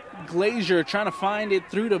 Glazier trying to find it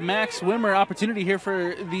through to Max Wimmer. Opportunity here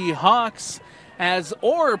for the Hawks as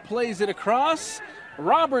Orr plays it across.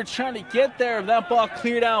 Roberts trying to get there. That ball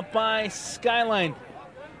cleared out by Skyline.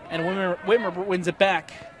 And Wimmer wins it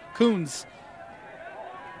back. Coons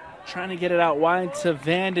trying to get it out wide to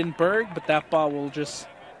Vandenberg, but that ball will just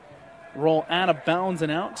roll out of bounds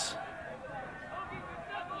and out.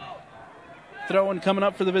 Throw-in coming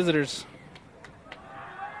up for the visitors.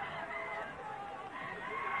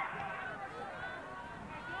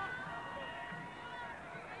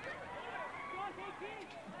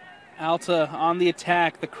 Alta on the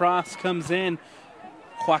attack. The cross comes in.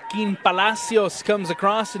 Joaquin Palacios comes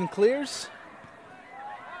across and clears.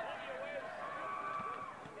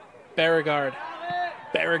 Beauregard.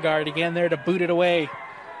 Beauregard again there to boot it away.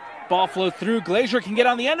 Ball flows through. Glazier can get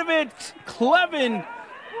on the end of it. Clevin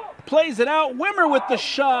plays it out. Wimmer with the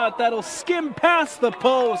shot. That'll skim past the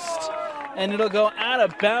post. And it'll go out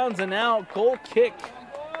of bounds and out. Goal kick.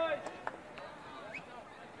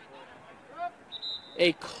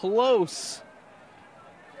 A close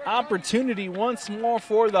opportunity once more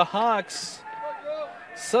for the Hawks.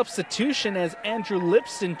 Substitution as Andrew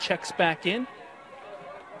Lipston checks back in.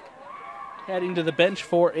 Heading to the bench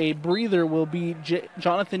for a breather will be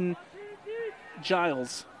Jonathan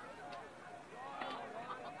Giles.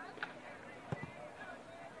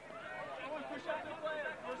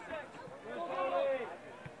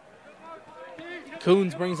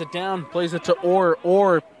 Coons brings it down, plays it to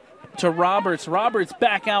Orr to Roberts. Roberts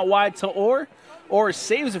back out wide to Orr. Orr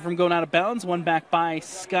saves it from going out of bounds. One back by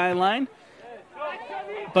Skyline.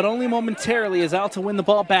 But only momentarily as Alta win the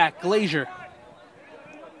ball back. Glazier.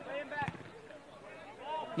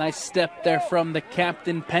 Nice step there from the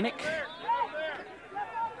captain, Pennick.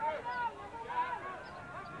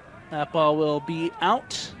 That ball will be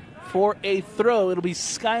out for a throw. It'll be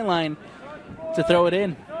Skyline to throw it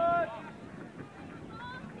in.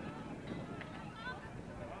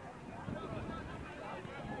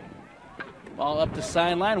 Ball up the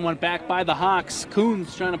sideline, one back by the Hawks.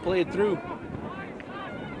 Coons trying to play it through.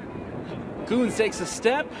 Coons takes a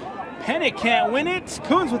step. Pennick can't win it.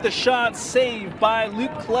 Coons with the shot, saved by Luke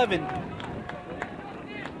Clevin.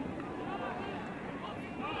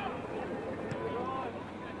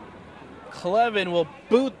 Clevin will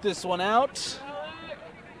boot this one out.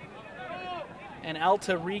 And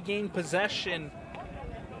Alta regain possession.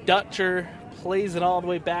 Dutcher plays it all the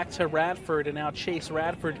way back to Radford, and now Chase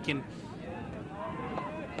Radford can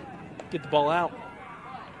get the ball out.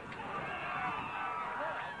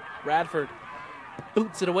 Radford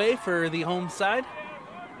boots it away for the home side.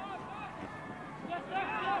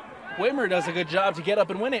 Wimmer does a good job to get up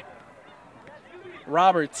and win it.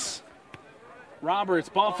 Roberts,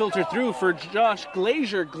 ball filtered through for Josh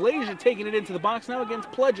Glazier. Glazier taking it into the box now against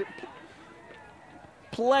Pleger.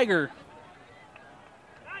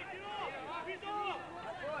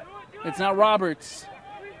 It's now Roberts.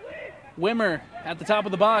 Wimmer at the top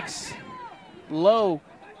of the box. Low.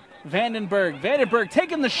 Vandenberg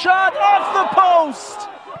taking the shot off the post.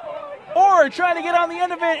 Or trying to get on the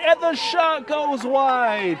end of it, and the shot goes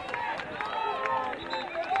wide.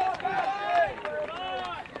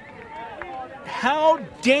 How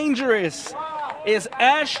dangerous is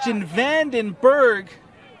Ashton Vandenberg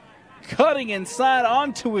cutting inside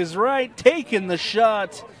onto his right, taking the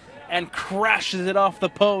shot, and crashes it off the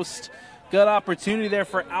post. Good opportunity there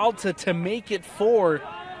for Alta to make it 4.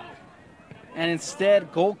 And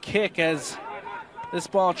instead, goal kick as this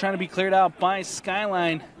ball trying to be cleared out by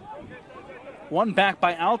Skyline. One back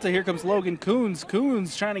by Alta. Here comes Logan Coons.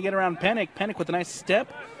 Coons trying to get around Pennick. Pennick with a nice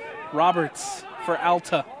step. Roberts for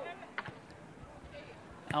Alta.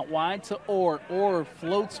 Out wide to Orr. Orr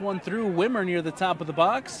floats one through. Wimmer near the top of the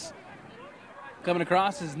box. Coming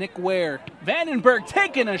across is Nick Ware. Vandenberg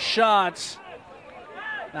taking a shot.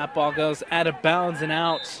 That ball goes out of bounds and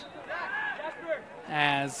out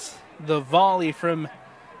as the volley from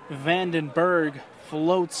Vandenberg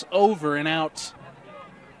floats over and out.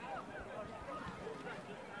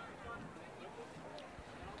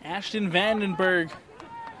 Ashton Vandenberg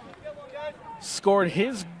scored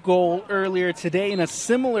his goal earlier today in a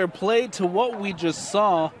similar play to what we just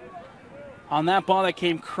saw on that ball that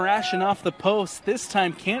came crashing off the post. This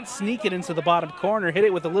time can't sneak it into the bottom corner. Hit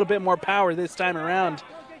it with a little bit more power this time around.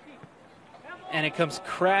 And it comes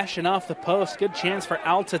crashing off the post. Good chance for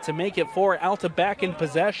Alta to make it 4. Alta back in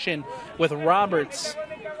possession with Roberts.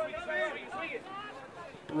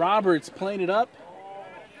 Roberts playing it up.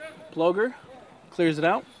 Ploger clears it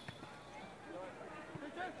out.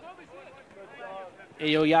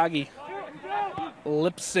 Aoyagi.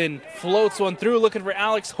 Lipson floats one through, looking for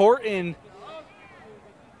Alex Horton.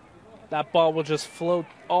 That ball will just float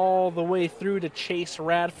all the way through to Chase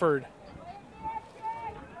Radford.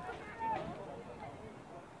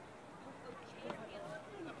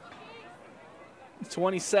 It's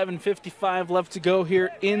 27:55 left to go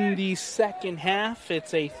here in the second half.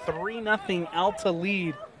 It's a 3-0 Alta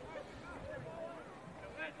lead.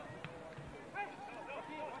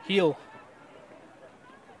 Heel.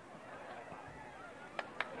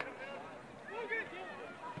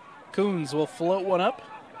 Coons will float one up.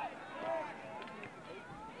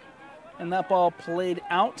 And that ball played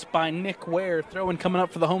out by Nick Ware. Throw-in coming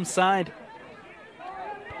up for the home side.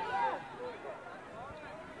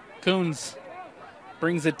 Coons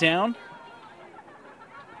brings it down.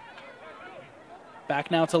 Back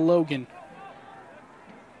now to Logan.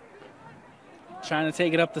 Trying to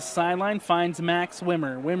take it up the sideline, finds Max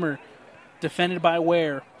Wimmer. Wimmer defended by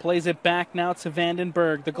Ware. Plays it back now to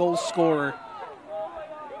Vandenberg, the goal scorer.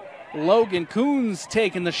 Logan Coons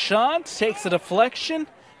taking the shot, takes a deflection.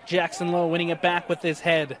 Jackson Lowe winning it back with his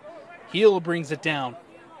head. Heel brings it down.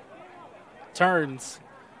 Turns.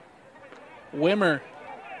 Wimmer.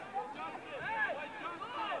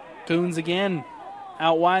 Coons again.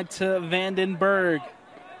 Out wide to Vandenberg.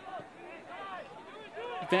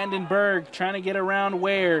 Vandenberg trying to get around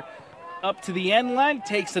Ware. Up to the end line,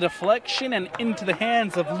 takes a deflection and into the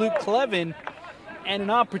hands of Luke Clevin. And an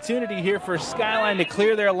opportunity here for Skyline to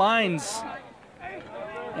clear their lines.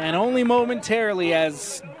 And only momentarily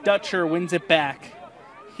as Dutcher wins it back.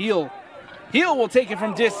 Heel will take it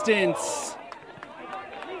from distance.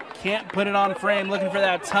 Can't put it on frame, looking for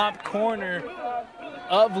that top corner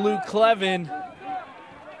of Luke Clevin.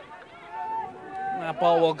 That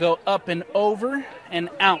ball will go up and over and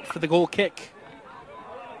out for the goal kick.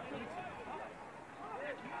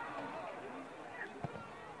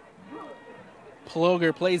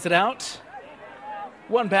 Ploger plays it out.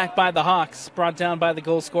 One back by the Hawks, brought down by the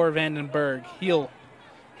goal scorer Vandenberg. Heel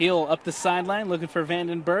up the sideline, looking for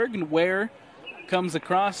Vandenberg, and Ware comes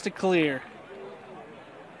across to clear.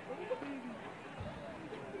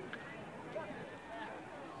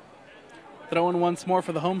 Throwing once more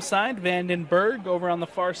for the home side. Vandenberg over on the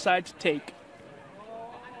far side to take.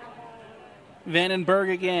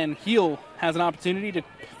 Vandenberg again. Heel has an opportunity to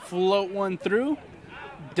float one through.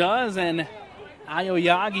 Does, and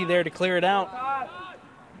Aoyagi there to clear it out.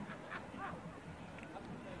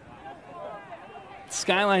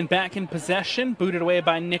 Skyline back in possession. Booted away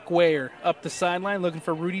by Nick Ware. Up the sideline looking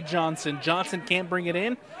for Rudy Johnson. Johnson can't bring it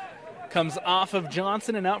in. Comes off of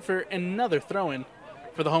Johnson and out for another throw-in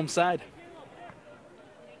for the home side.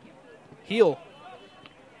 Heel.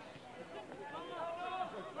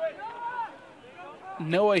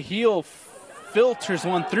 Noah Heel filters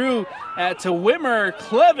one through to Wimmer.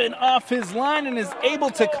 Clevin off his line and is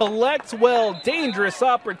able to collect well. Dangerous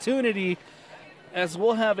opportunity as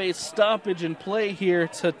we'll have a stoppage in play here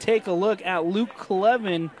to take a look at Luke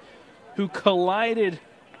Clevin, who collided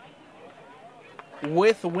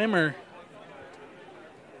with Wimmer.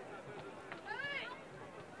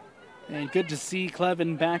 And good to see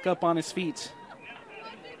Clevin back up on his feet.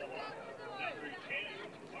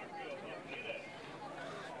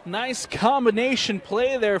 Nice combination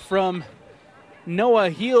play there from Noah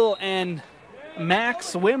Heel and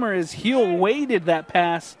Max Wimmer as Heel weighted that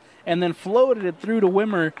pass and then floated it through to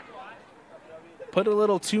Wimmer. Put a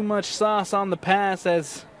little too much sauce on the pass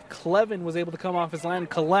as Clevin was able to come off his line and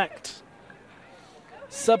collect.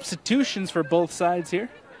 Substitutions for both sides here.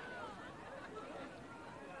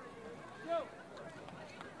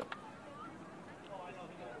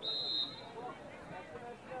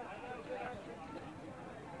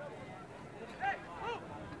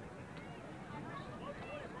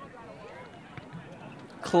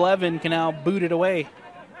 Clevin can now boot it away.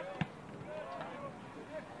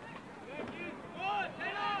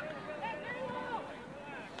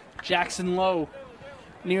 Jackson Lowe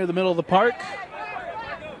near the middle of the park.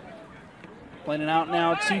 Playing it out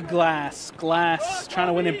now to Glass. Glass trying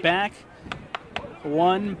to win it back.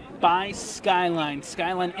 Won by Skyline.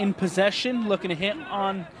 Skyline in possession, looking to hit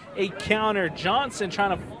on a counter. Johnson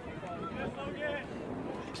trying to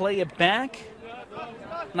play it back.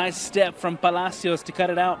 Nice step from Palacios to cut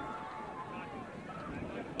it out.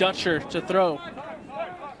 Dutcher to throw.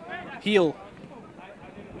 Heel.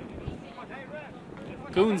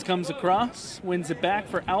 Coons comes across, wins it back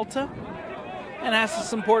for Alta, and has to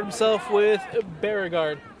support himself with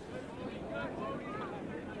Beauregard.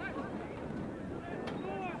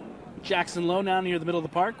 Jackson Lowe now near the middle of the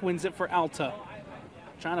park, wins it for Alta.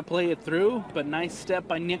 Trying to play it through, but nice step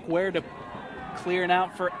by Nick Ware to clear it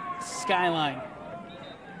out for Skyline.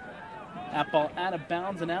 That ball out of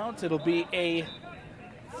bounds and out. It'll be a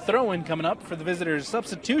throw-in coming up for the visitors.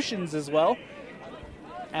 Substitutions as well,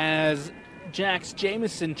 as Jax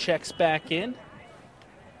Jameson checks back in.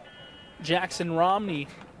 Jackson Romney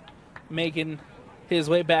making his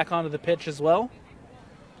way back onto the pitch as well.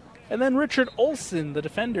 And then Richard Olson, the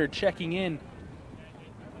defender, checking in.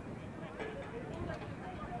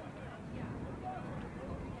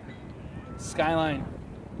 Skyline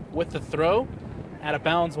with the throw. Out of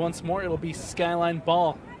bounds once more. It'll be Skyline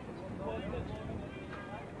ball.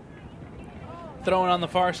 Throwing on the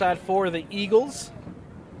far side for the Eagles.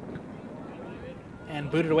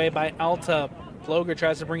 And booted away by Alta. Ploger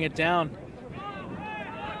tries to bring it down.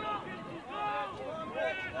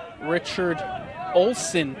 Richard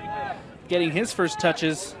Olson getting his first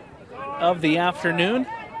touches of the afternoon.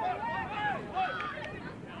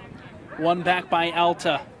 One back by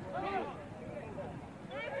Alta.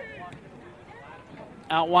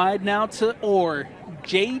 Out wide now to Orr.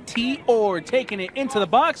 JT Orr taking it into the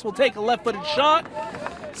box. Will take a left-footed shot.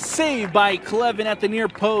 Saved by Clevin at the near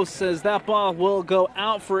post, as that ball will go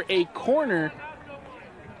out for a corner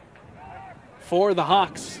for the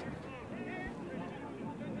Hawks.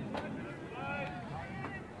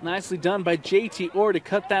 Nicely done by JT Orr to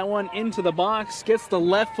cut that one into the box. Gets the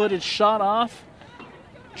left-footed shot off.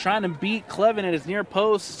 Trying to beat Clevin at his near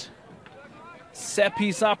post. Set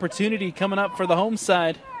piece opportunity coming up for the home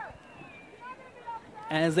side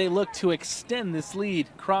as they look to extend this lead.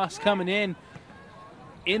 Cross coming in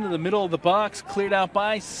into the middle of the box, cleared out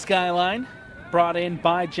by Skyline, brought in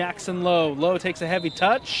by Jackson Lowe. Lowe takes a heavy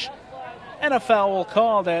touch, and a foul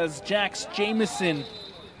called as Jax Jamison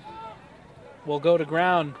will go to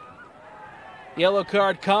ground. Yellow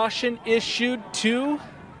card caution issued to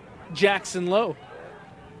Jackson Lowe.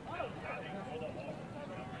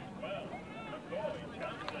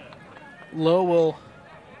 Lowe will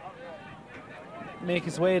make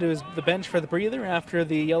his way to the bench for the breather after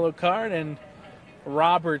the yellow card, and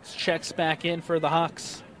Roberts checks back in for the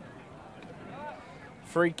Hawks.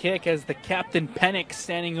 Free kick as the captain Pennick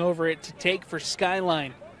standing over it to take for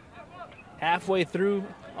Skyline.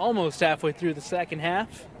 Almost halfway through the second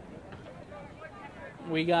half.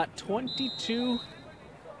 We got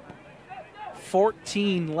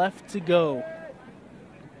 22-14 left to go.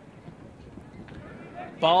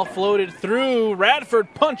 Ball floated through.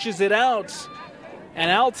 Radford punches it out. And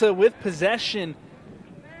Alta with possession.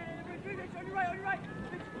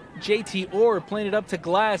 JT Orr playing it up to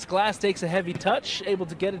Glass. Glass takes a heavy touch, able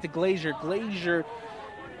to get it to Glazier. Glazier,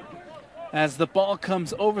 as the ball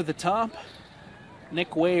comes over the top.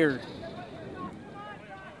 Nick Ware.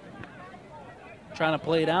 Trying to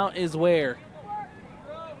play it out is Ware.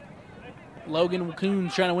 Logan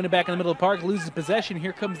Coons trying to win it back in the middle of the park, loses possession.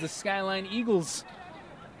 Here comes the Skyline Eagles.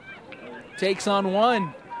 Takes on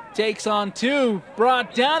one, takes on two,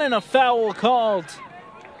 brought down, and a foul called.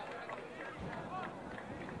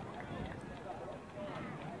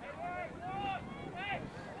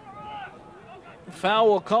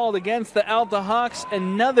 Foul called against the Alta Hawks.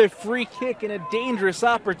 Another free kick and a dangerous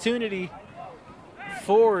opportunity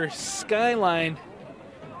for Skyline.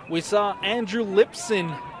 We saw Andrew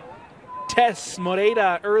Lipson test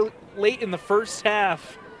Moreda late in the first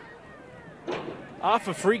half. Off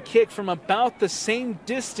a free kick from about the same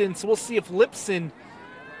distance. We'll see if Lipson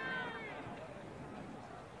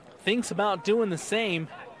thinks about doing the same.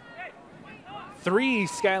 3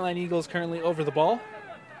 Skyline Eagles currently over the ball.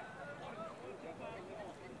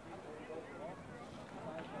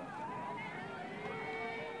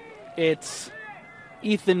 It's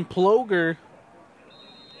Ethan Ploger,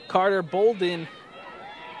 Carter Bolden,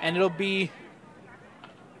 and it'll be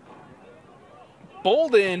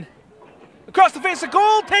Bolden across the face of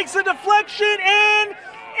goal, takes a deflection and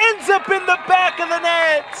ends up in the back of the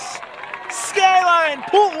net. Skyline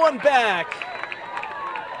pull one back.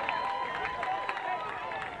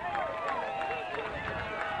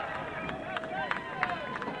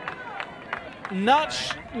 Not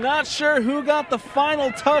sure who got the final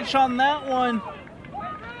touch on that one.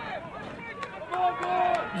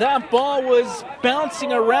 That ball was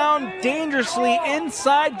bouncing around dangerously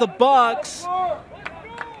inside the box.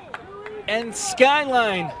 And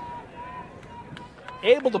Skyline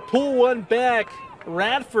able to pull one back.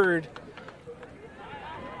 Radford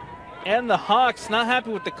and the Hawks not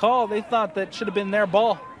happy with the call. They thought that should have been their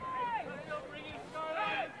ball.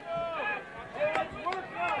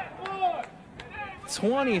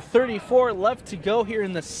 20-34 left to go here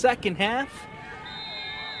in the second half.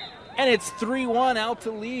 And it's 3-1 out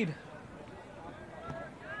to lead.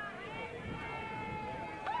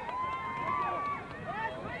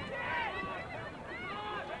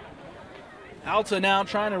 Alta now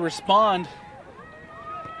trying to respond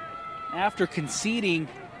after conceding.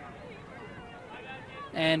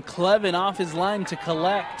 And Clevin off his line to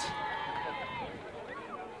collect.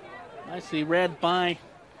 Nicely read by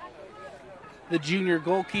the junior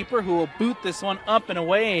goalkeeper, who will boot this one up and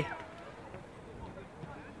away.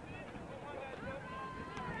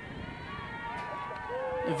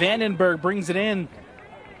 Vandenberg brings it in.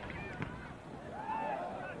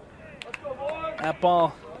 That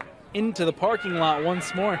ball into the parking lot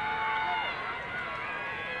once more.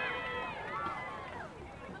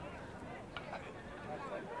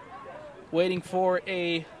 Waiting for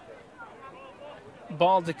a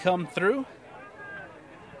ball to come through.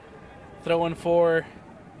 Throwing for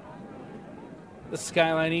the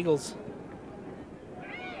Skyline Eagles.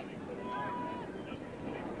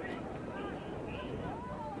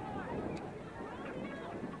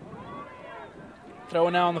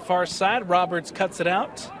 Throwing now on the far side. Roberts cuts it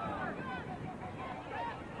out.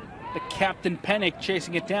 The Captain Pennick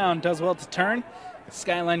chasing it down. Does well to turn.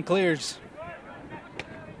 Skyline clears.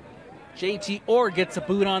 JT Orr gets a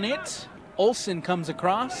boot on it. Olsen comes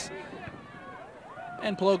across.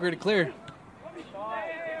 And Ploger to clear.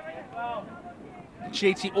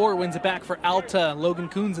 JT Orr wins it back for Alta. Logan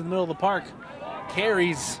Coons in the middle of the park.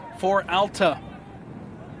 Carries for Alta.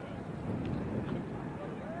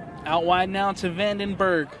 Out wide now to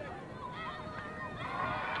Vandenberg.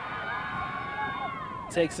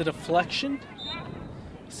 Takes a deflection.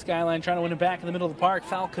 Skyline trying to win it back in the middle of the park.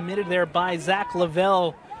 Foul committed there by Zach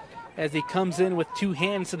Lavelle as he comes in with two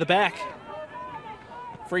hands to the back.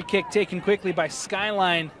 Free kick taken quickly by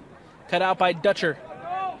Skyline. Cut out by Dutcher.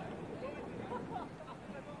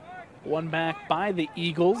 One back by the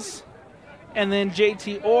Eagles. And then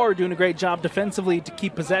JT Orr doing a great job defensively to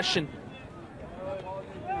keep possession.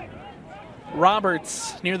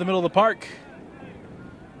 Roberts near the middle of the park.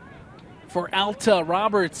 For Alta,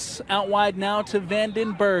 Roberts out wide now to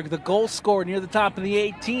Vandenberg. The goal scored near the top of the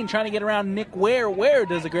 18, trying to get around Nick Ware. Ware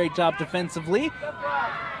does a great job defensively.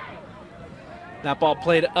 That ball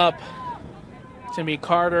played up. It's going to be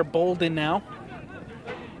Carter Bolden now.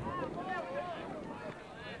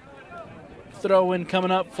 Throw in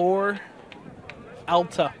coming up for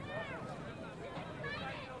Alta.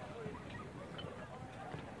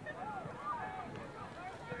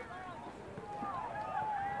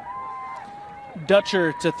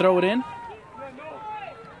 Dutcher to throw it in.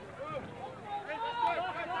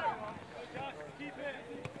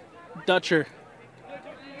 Dutcher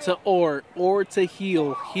to Orr. Orr to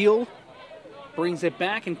Heel. Heel brings it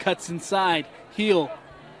back and cuts inside. Heel.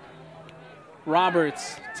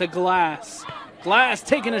 Roberts to Glass. Glass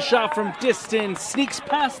taking a shot from distance. Sneaks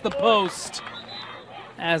past the post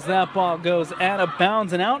as that ball goes out of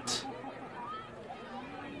bounds and out.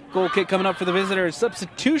 Goal kick coming up for the visitors.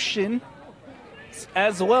 Substitution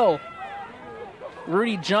as well.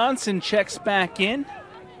 Rudy Johnson checks back in.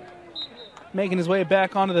 Making his way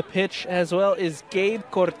back onto the pitch as well is Gabe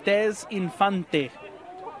Cortez Infante.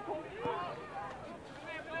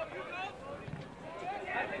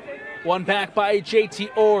 One back by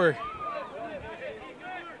JT Orr.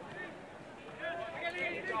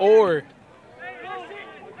 Orr.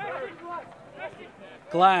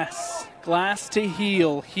 Glass. Glass to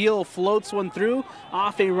Heel. Heel floats one through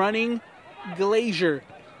off a running Glazier.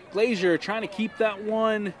 Glazier trying to keep that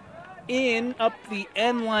one in up the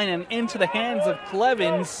end line and into the hands of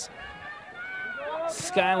Clevens.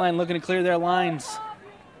 Skyline looking to clear their lines.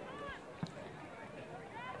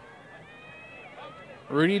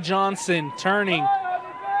 Rudy Johnson turning.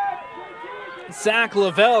 Zach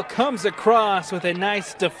Lavelle comes across with a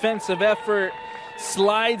nice defensive effort.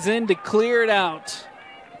 Slides in to clear it out.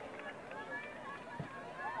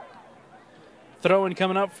 Throw-in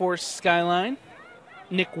coming up for Skyline.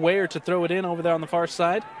 Nick Ware to throw it in over there on the far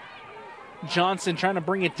side. Johnson trying to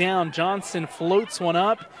bring it down. Johnson floats one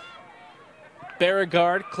up.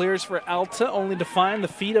 Beauregard clears for Alta, only to find the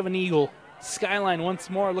feet of an Eagle. Skyline once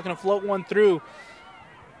more looking to float one through.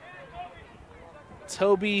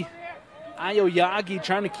 Toby Ayoyagi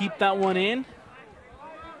trying to keep that one in.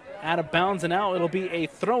 Out of bounds and out. It'll be a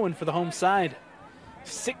throw-in for the home side.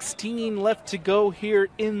 16 left to go here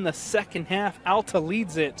in the second half. Alta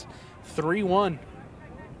leads it 3-1.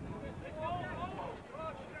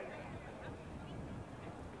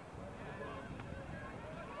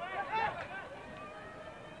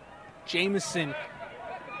 Jamison.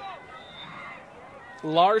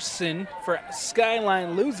 Larson for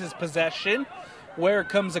Skyline loses possession. Ware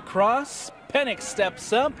comes across. Pennick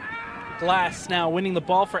steps up. Glass now winning the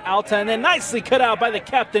ball for Alta, and then nicely cut out by the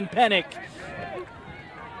captain, Pennick.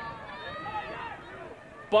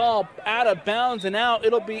 Ball out of bounds and out.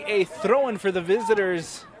 It'll be a throw-in for the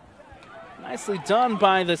visitors. Nicely done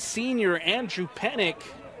by the senior, Andrew Pennick.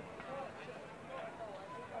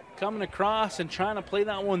 Coming across and trying to play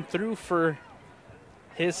that one through for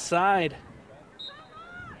his side.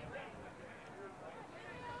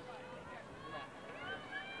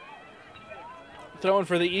 Throwing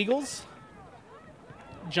for the Eagles.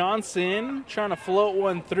 Johnson trying to float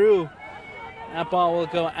one through. That ball will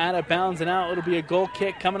go out of bounds and out. It'll be a goal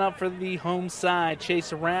kick coming up for the home side.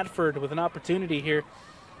 Chase Radford with an opportunity here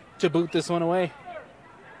to boot this one away.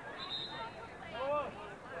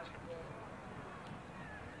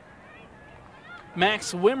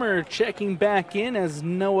 Max Wimmer checking back in as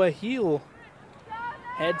Noah Heel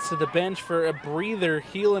heads to the bench for a breather.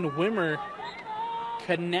 Heel and Wimmer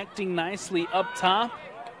connecting nicely up top.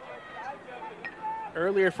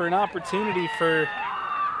 Earlier for an opportunity for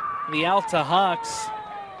the Alta Hawks.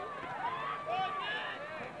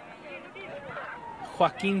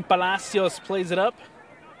 Joaquin Palacios plays it up.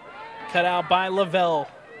 Cut out by Lavelle.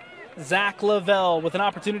 Zach Lavelle with an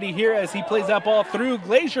opportunity here as he plays that ball through.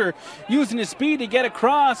 Glazier using his speed to get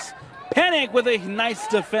across. Panic with a nice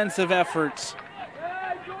defensive effort.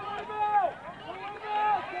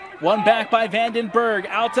 One back by Vandenberg.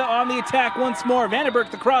 Alta on the attack once more. Vandenberg,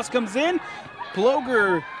 the cross comes in.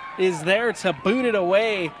 Ploger is there to boot it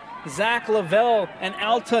away. Zach Lavelle and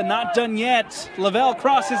Alta not done yet. Lavelle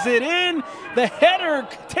crosses it in. The header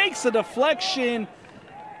takes a deflection.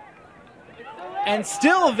 And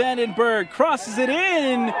still Vandenberg crosses it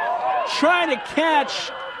in. Trying to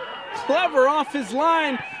catch. Clever off his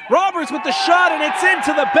line. Roberts with the shot, and it's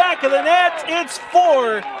into the back of the net. It's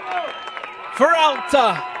 4 for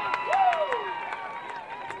Alta.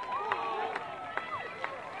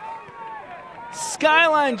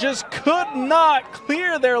 Skyline just could not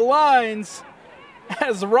clear their lines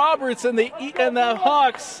as Roberts and the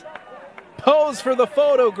Hawks pose for the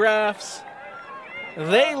photographs.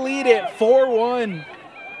 They lead it 4-1.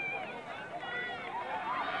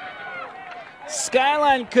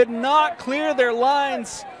 Skyline could not clear their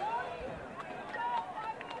lines,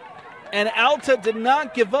 and Alta did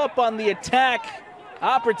not give up on the attack.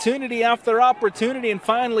 Opportunity after opportunity, and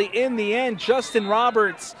finally in the end, Justin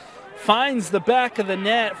Roberts finds the back of the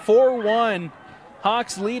net. 4-1.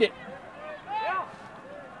 Hawks lead it.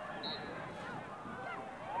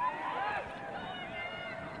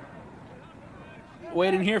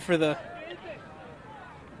 Waiting here for the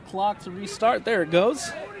clock to restart. There it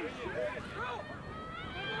goes.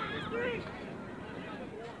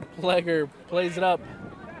 Plegger plays it up.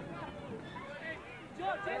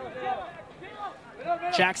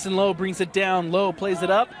 Jackson Lowe brings it down. Lowe plays it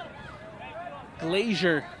up.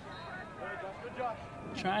 Glazier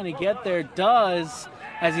trying to get there, does,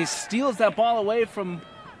 as he steals that ball away from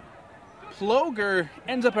Ploger.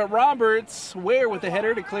 Ends up at Roberts. Ware with the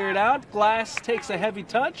header to clear it out. Glass takes a heavy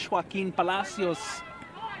touch. Joaquin Palacios,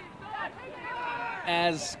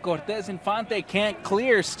 as Cortez Infante can't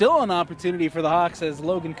clear. Still an opportunity for the Hawks as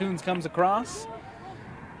Logan Coons comes across.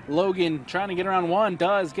 Logan trying to get around one,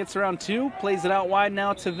 does, gets around two, plays it out wide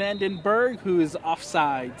now to Vandenberg, who is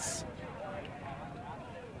offsides.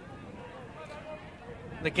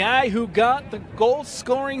 The guy who got the goal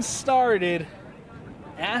scoring started,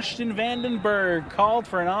 Ashton Vandenberg, called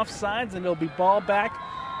for an offsides, and it'll be ball back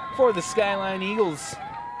for the Skyline Eagles.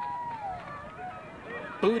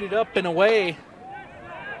 Booted up and away.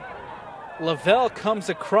 Lavelle comes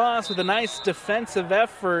across with a nice defensive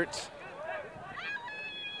effort.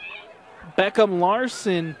 Beckham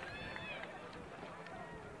Larson,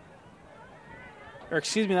 or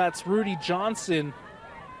excuse me, that's Rudy Johnson,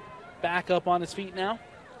 back up on his feet now.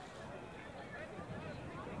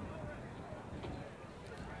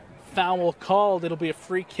 Foul called. It'll be a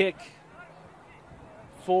free kick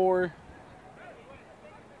for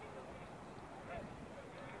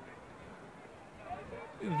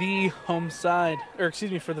the home side, or excuse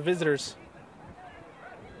me, for the visitors.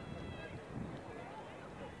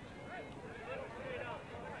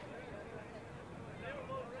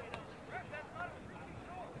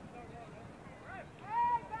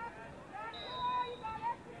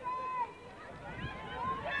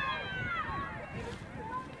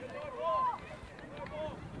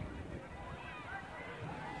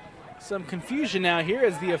 Some confusion now here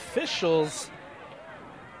as the officials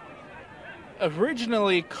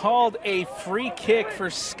originally called a free kick for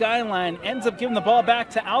Skyline. Ends up giving the ball back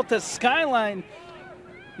to Alta. Skyline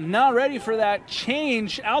not ready for that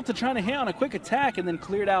change. Alta trying to hit on a quick attack and then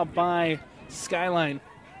cleared out by Skyline.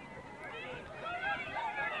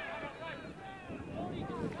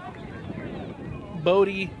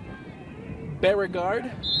 Bodie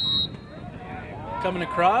Beauregard coming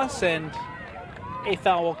across, and a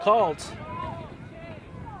foul called.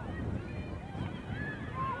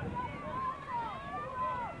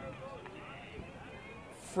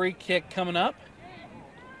 Free kick coming up.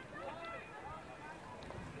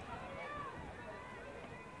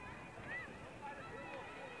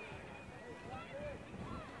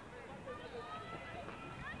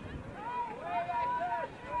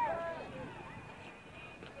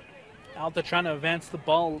 Alta trying to advance the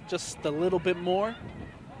ball just a little bit more.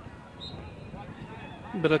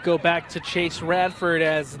 But it'll go back to Chase Radford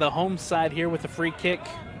as the home side here with a free kick.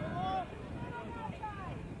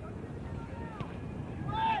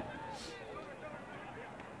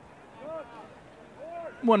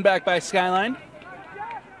 One back by Skyline.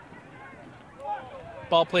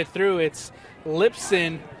 Ball played through. It's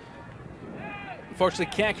Lipson.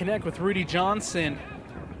 Unfortunately can't connect with Rudy Johnson.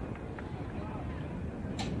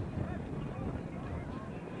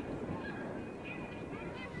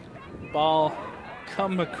 Ball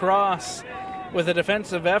come across with a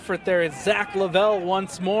defensive effort there. It's Zach Lavelle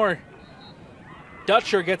once more.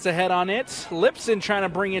 Dutcher gets ahead on it. Lipson trying to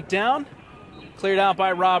bring it down. Cleared out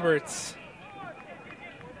by Roberts.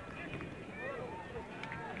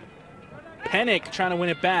 Pennick trying to win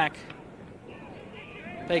it back.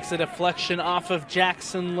 Takes a deflection off of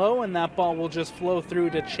Jackson Lowe, and that ball will just flow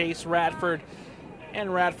through to Chase Radford.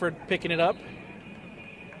 And Radford picking it up.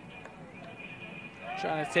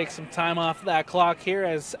 Trying to take some time off that clock here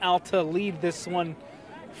as Alta lead this one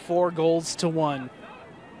 4-1.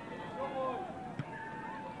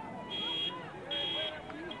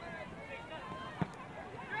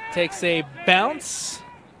 Takes a bounce.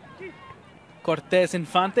 Cortez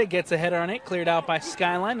Infante gets a header on it, cleared out by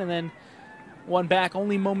Skyline, and then one back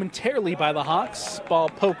only momentarily by the Hawks. Ball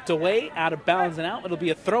poked away, out of bounds and out. It'll be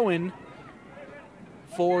a throw-in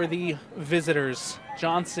for the visitors.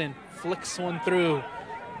 Johnson flicks one through.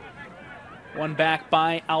 One back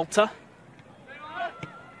by Alta.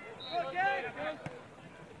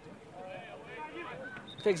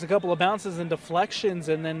 Takes a couple of bounces and deflections,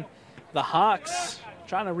 and then the Hawks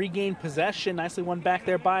trying to regain possession. Nicely one back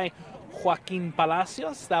there by Joaquin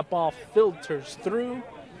Palacios. That ball filters through,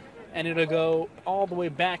 and it'll go all the way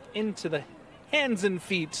back into the hands and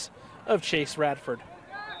feet of Chase Radford.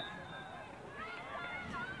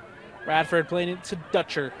 Radford playing it to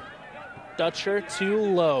Dutcher. Dutcher to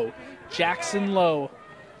Lowe. Jackson Lowe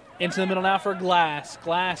into the middle now for Glass.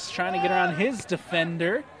 Glass trying to get around his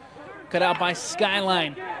defender. Cut out by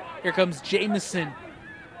Skyline. Here comes Jameson.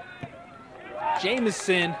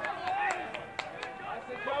 Jameson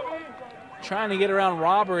trying to get around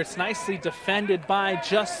Roberts. Nicely defended by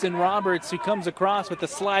Justin Roberts, who comes across with a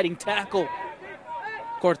sliding tackle.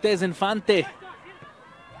 Cortez Infante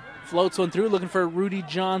floats one through, looking for Rudy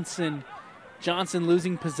Johnson. Johnson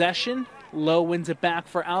losing possession. Lowe wins it back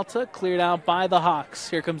for Alta, cleared out by the Hawks.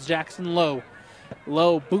 Here comes Jackson Lowe.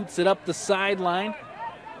 Lowe boots it up the sideline.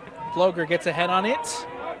 Ploger gets ahead on it.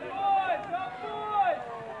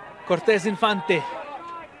 Cortez Infante.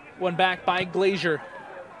 One back by Glazier.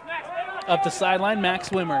 Up the sideline, Max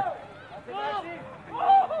Wimmer.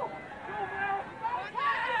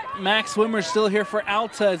 Max Wimmer still here for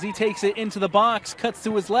Alta as he takes it into the box, cuts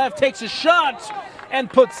to his left, takes a shot, and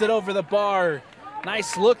puts it over the bar.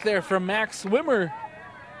 Nice look there from Max Wimmer.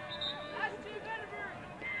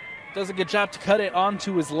 Does a good job to cut it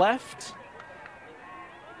onto his left.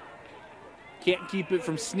 Can't keep it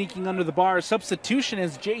from sneaking under the bar. Substitution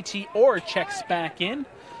as JT Orr checks back in.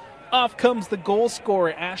 Off comes the goal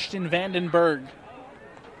scorer, Ashton Vandenberg.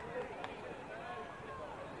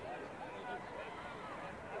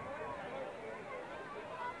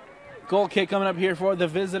 Goal kick coming up here for the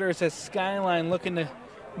visitors as Skyline looking to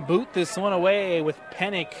boot this one away with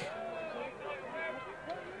Pennick.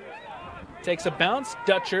 Takes a bounce,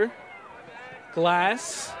 Dutcher.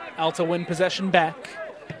 Glass, Alta win possession back.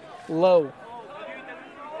 Low.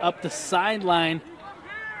 Up the sideline.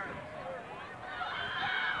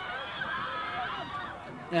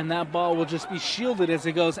 And that ball will just be shielded as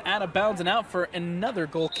it goes out of bounds and out for another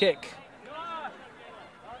goal kick.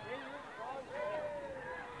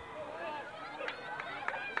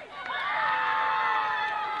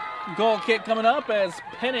 Goal kick coming up as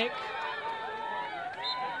Pennick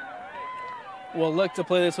will look to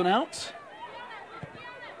play this one out.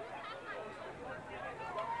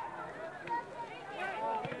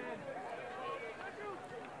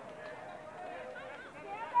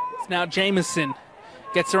 It's now Jameson.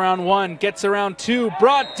 Gets around one, gets around two,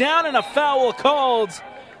 brought down, and a foul called.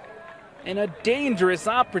 And a dangerous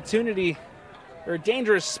opportunity, or a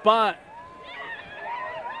dangerous spot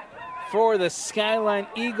for the Skyline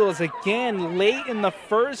Eagles again late in the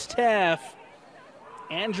first half.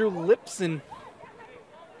 Andrew Lipson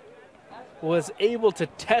was able to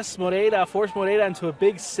test Moreira, force Moreira into a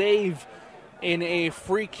big save in a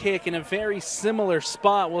free kick in a very similar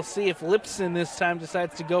spot. We'll see if Lipson this time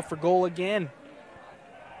decides to go for goal again.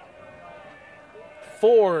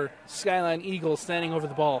 4 Skyline Eagles standing over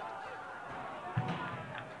the ball.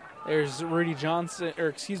 There's Rudy Johnson, or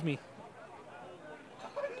excuse me,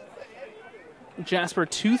 Jasper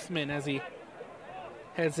Toothman as he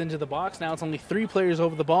heads into the box. Now it's only 3 players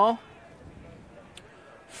over the ball.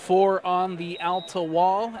 4 on the Alta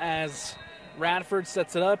wall as Radford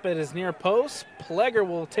sets it up at his near post. Pleger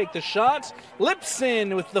will take the shot.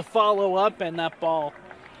 Lipson with the follow-up, and that ball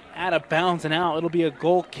out of bounds and out. It'll be a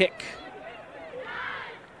goal kick.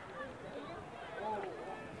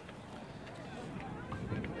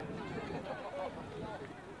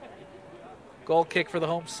 Goal kick for the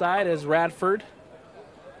home side as Radford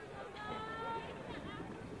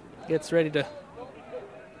gets ready to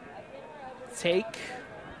take.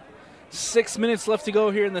 6 minutes left to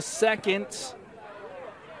go here in the second.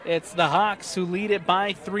 It's the Hawks who lead it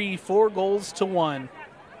by 3, 4-1.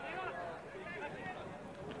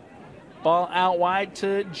 Ball out wide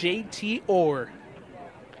to JT Orr.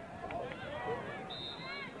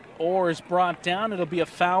 Orr is brought down. It'll be a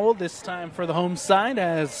foul this time for the home side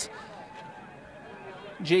as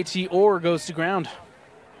JT Orr goes to ground.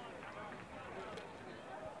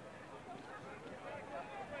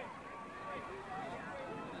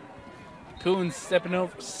 Coons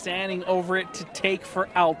standing over it to take for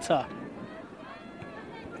Alta.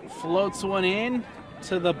 Floats one in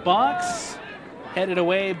to the box. Headed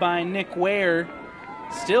away by Nick Ware.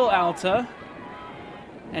 Still Alta.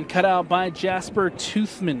 And cut out by Jasper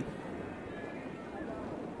Toothman.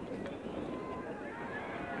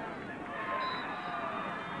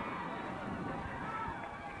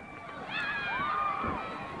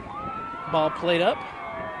 Ball played up.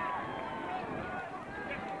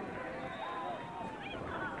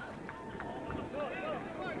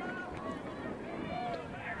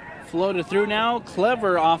 Floated through now.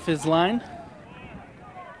 Clever off his line.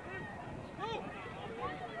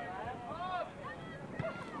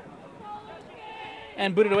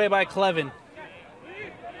 And booted away by Clevin.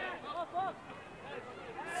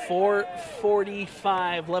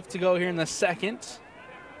 4:45 left to go here in the second.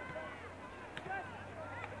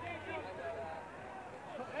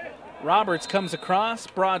 Roberts comes across,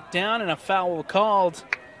 brought down, and a foul called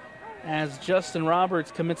as Justin Roberts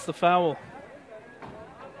commits the foul.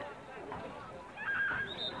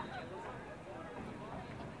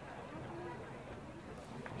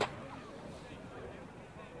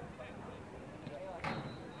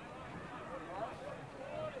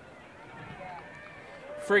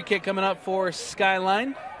 Free kick coming up for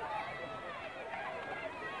Skyline.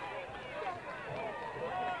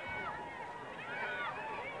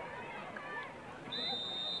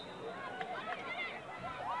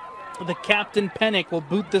 The captain Pennick will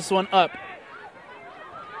boot this one up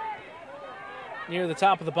near the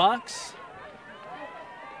top of the box.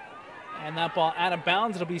 And that ball out of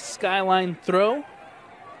bounds. It'll be Skyline throw.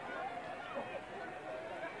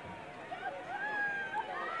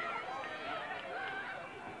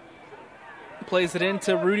 Plays it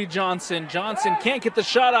into Rudy Johnson. Johnson can't get the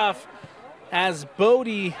shot off as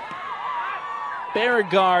Bodie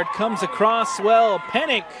Beauregard comes across well.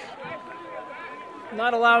 Pennick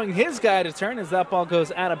not allowing his guy to turn as that ball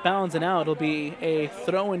goes out of bounds and out. It'll be a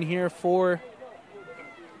throw in here for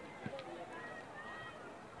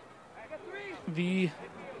the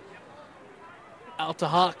Alta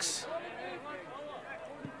Hawks.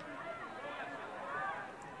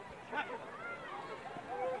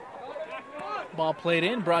 Ball played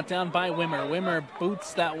in, brought down by Wimmer. Wimmer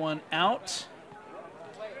boots that one out.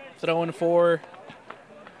 Throw in for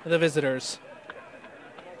the visitors.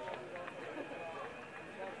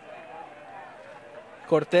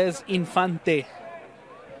 Cortez Infante.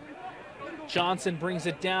 Johnson brings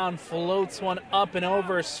it down, floats one up and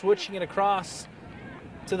over, switching it across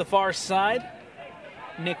to the far side.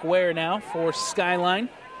 Nick Ware now for Skyline.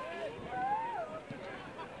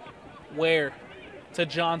 Ware to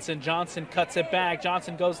Johnson. Johnson cuts it back.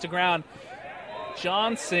 Johnson goes to ground.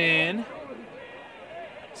 Johnson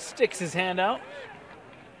sticks his hand out.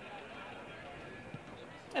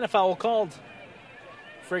 And a foul called.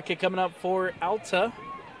 Free kick coming up for Alta.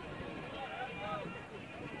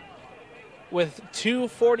 With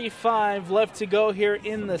 2:45 left to go here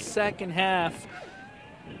in the second half.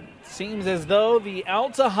 Seems as though the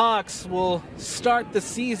Alta Hawks will start the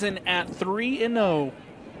season at 3-0.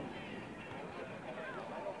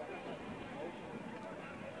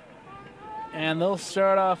 And they'll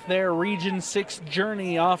start off their Region 6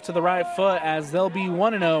 journey off to the right foot as they'll be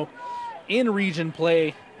 1-0 in region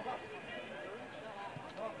play.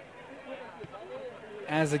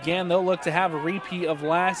 As again, they'll look to have a repeat of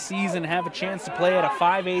last season, have a chance to play at a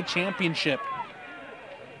 5A championship.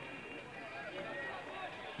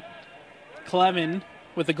 Clevin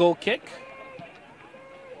with a goal kick.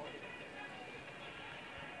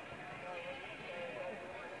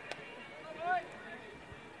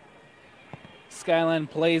 Skyline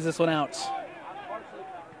plays this one out.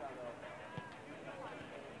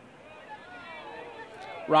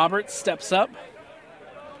 Roberts steps up.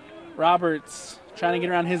 Roberts trying to get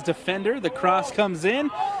around his defender. The cross comes in.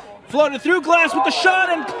 Floated through glass with the shot,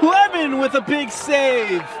 and Clevin with a big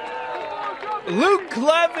save. Luke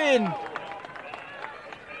Clevin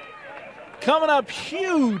coming up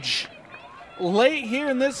huge late here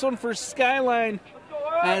in this one for Skyline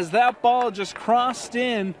as that ball just crossed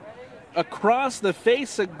in across the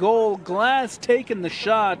face of goal. Glass taking the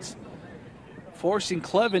shot forcing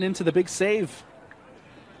Clevin into the big save.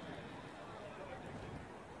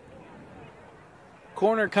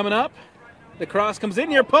 Corner coming up. The cross comes in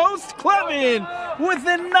near post. Clevin with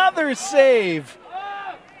another save.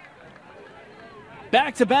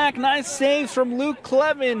 Back-to-back nice saves from Luke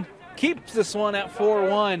Clevin. Keeps this one at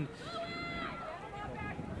 4-1.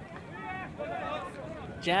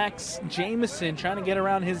 Jax Jameson trying to get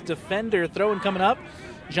around his defender. Throwing coming up.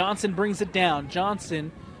 Johnson brings it down.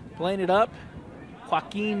 Johnson playing it up.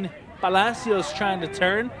 Joaquin Palacios trying to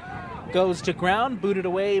turn. Goes to ground. Booted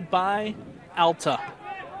away by Alta.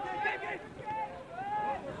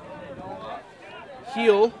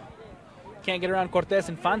 Heel. Can't get around Cortez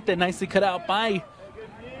Infante. Nicely cut out by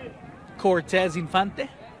Cortez Infante.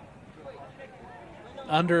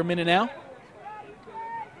 Under a minute now.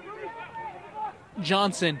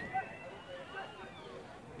 Johnson.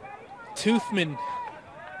 Toothman.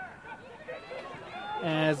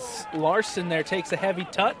 As Larson there takes a heavy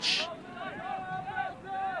touch.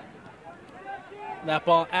 That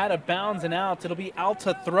ball out of bounds and out. It'll be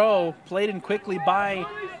Alta throw. Played in quickly by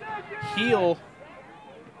Heel.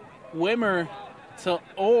 Wimmer to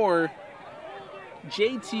Orr.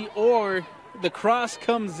 JT Orr. The cross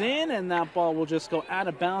comes in, and that ball will just go out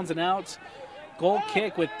of bounds and out. Goal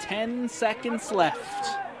kick with 10 seconds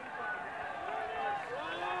left.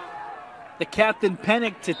 The captain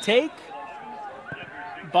panicked to take.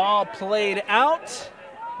 Ball played out,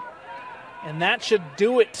 and that should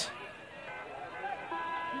do it.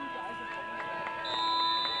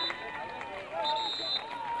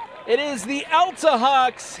 It is the Alta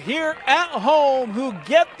Hawks here at home who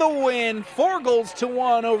get the win,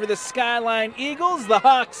 4-1 over the Skyline Eagles. The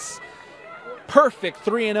Hawks, perfect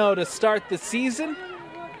 3-0 to start the season.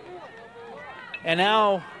 And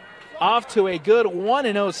now off to a good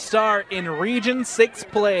 1-0 start in Region 6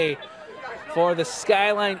 play for the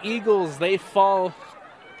Skyline Eagles. They fall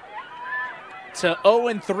to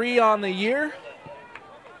 0-3 on the year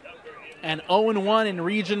and 0-1 in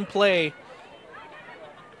region play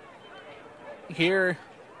here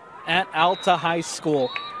at Alta High School.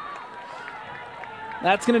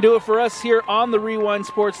 That's going to do it for us here on the Rewind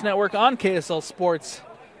Sports Network on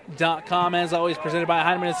KSLSports.com. As always, presented by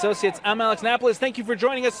Heinemann Associates. I'm Alex Napoles. Thank you for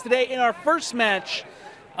joining us today in our first match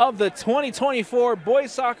of the 2024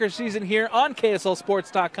 boys soccer season here on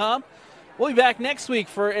KSLSports.com. We'll be back next week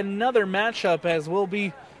for another matchup, as we'll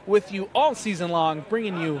be with you all season long,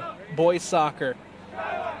 bringing you boys soccer.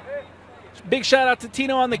 Big shout out to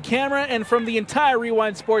Tino on the camera, and from the entire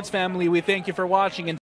Rewind Sports family, we thank you for watching. And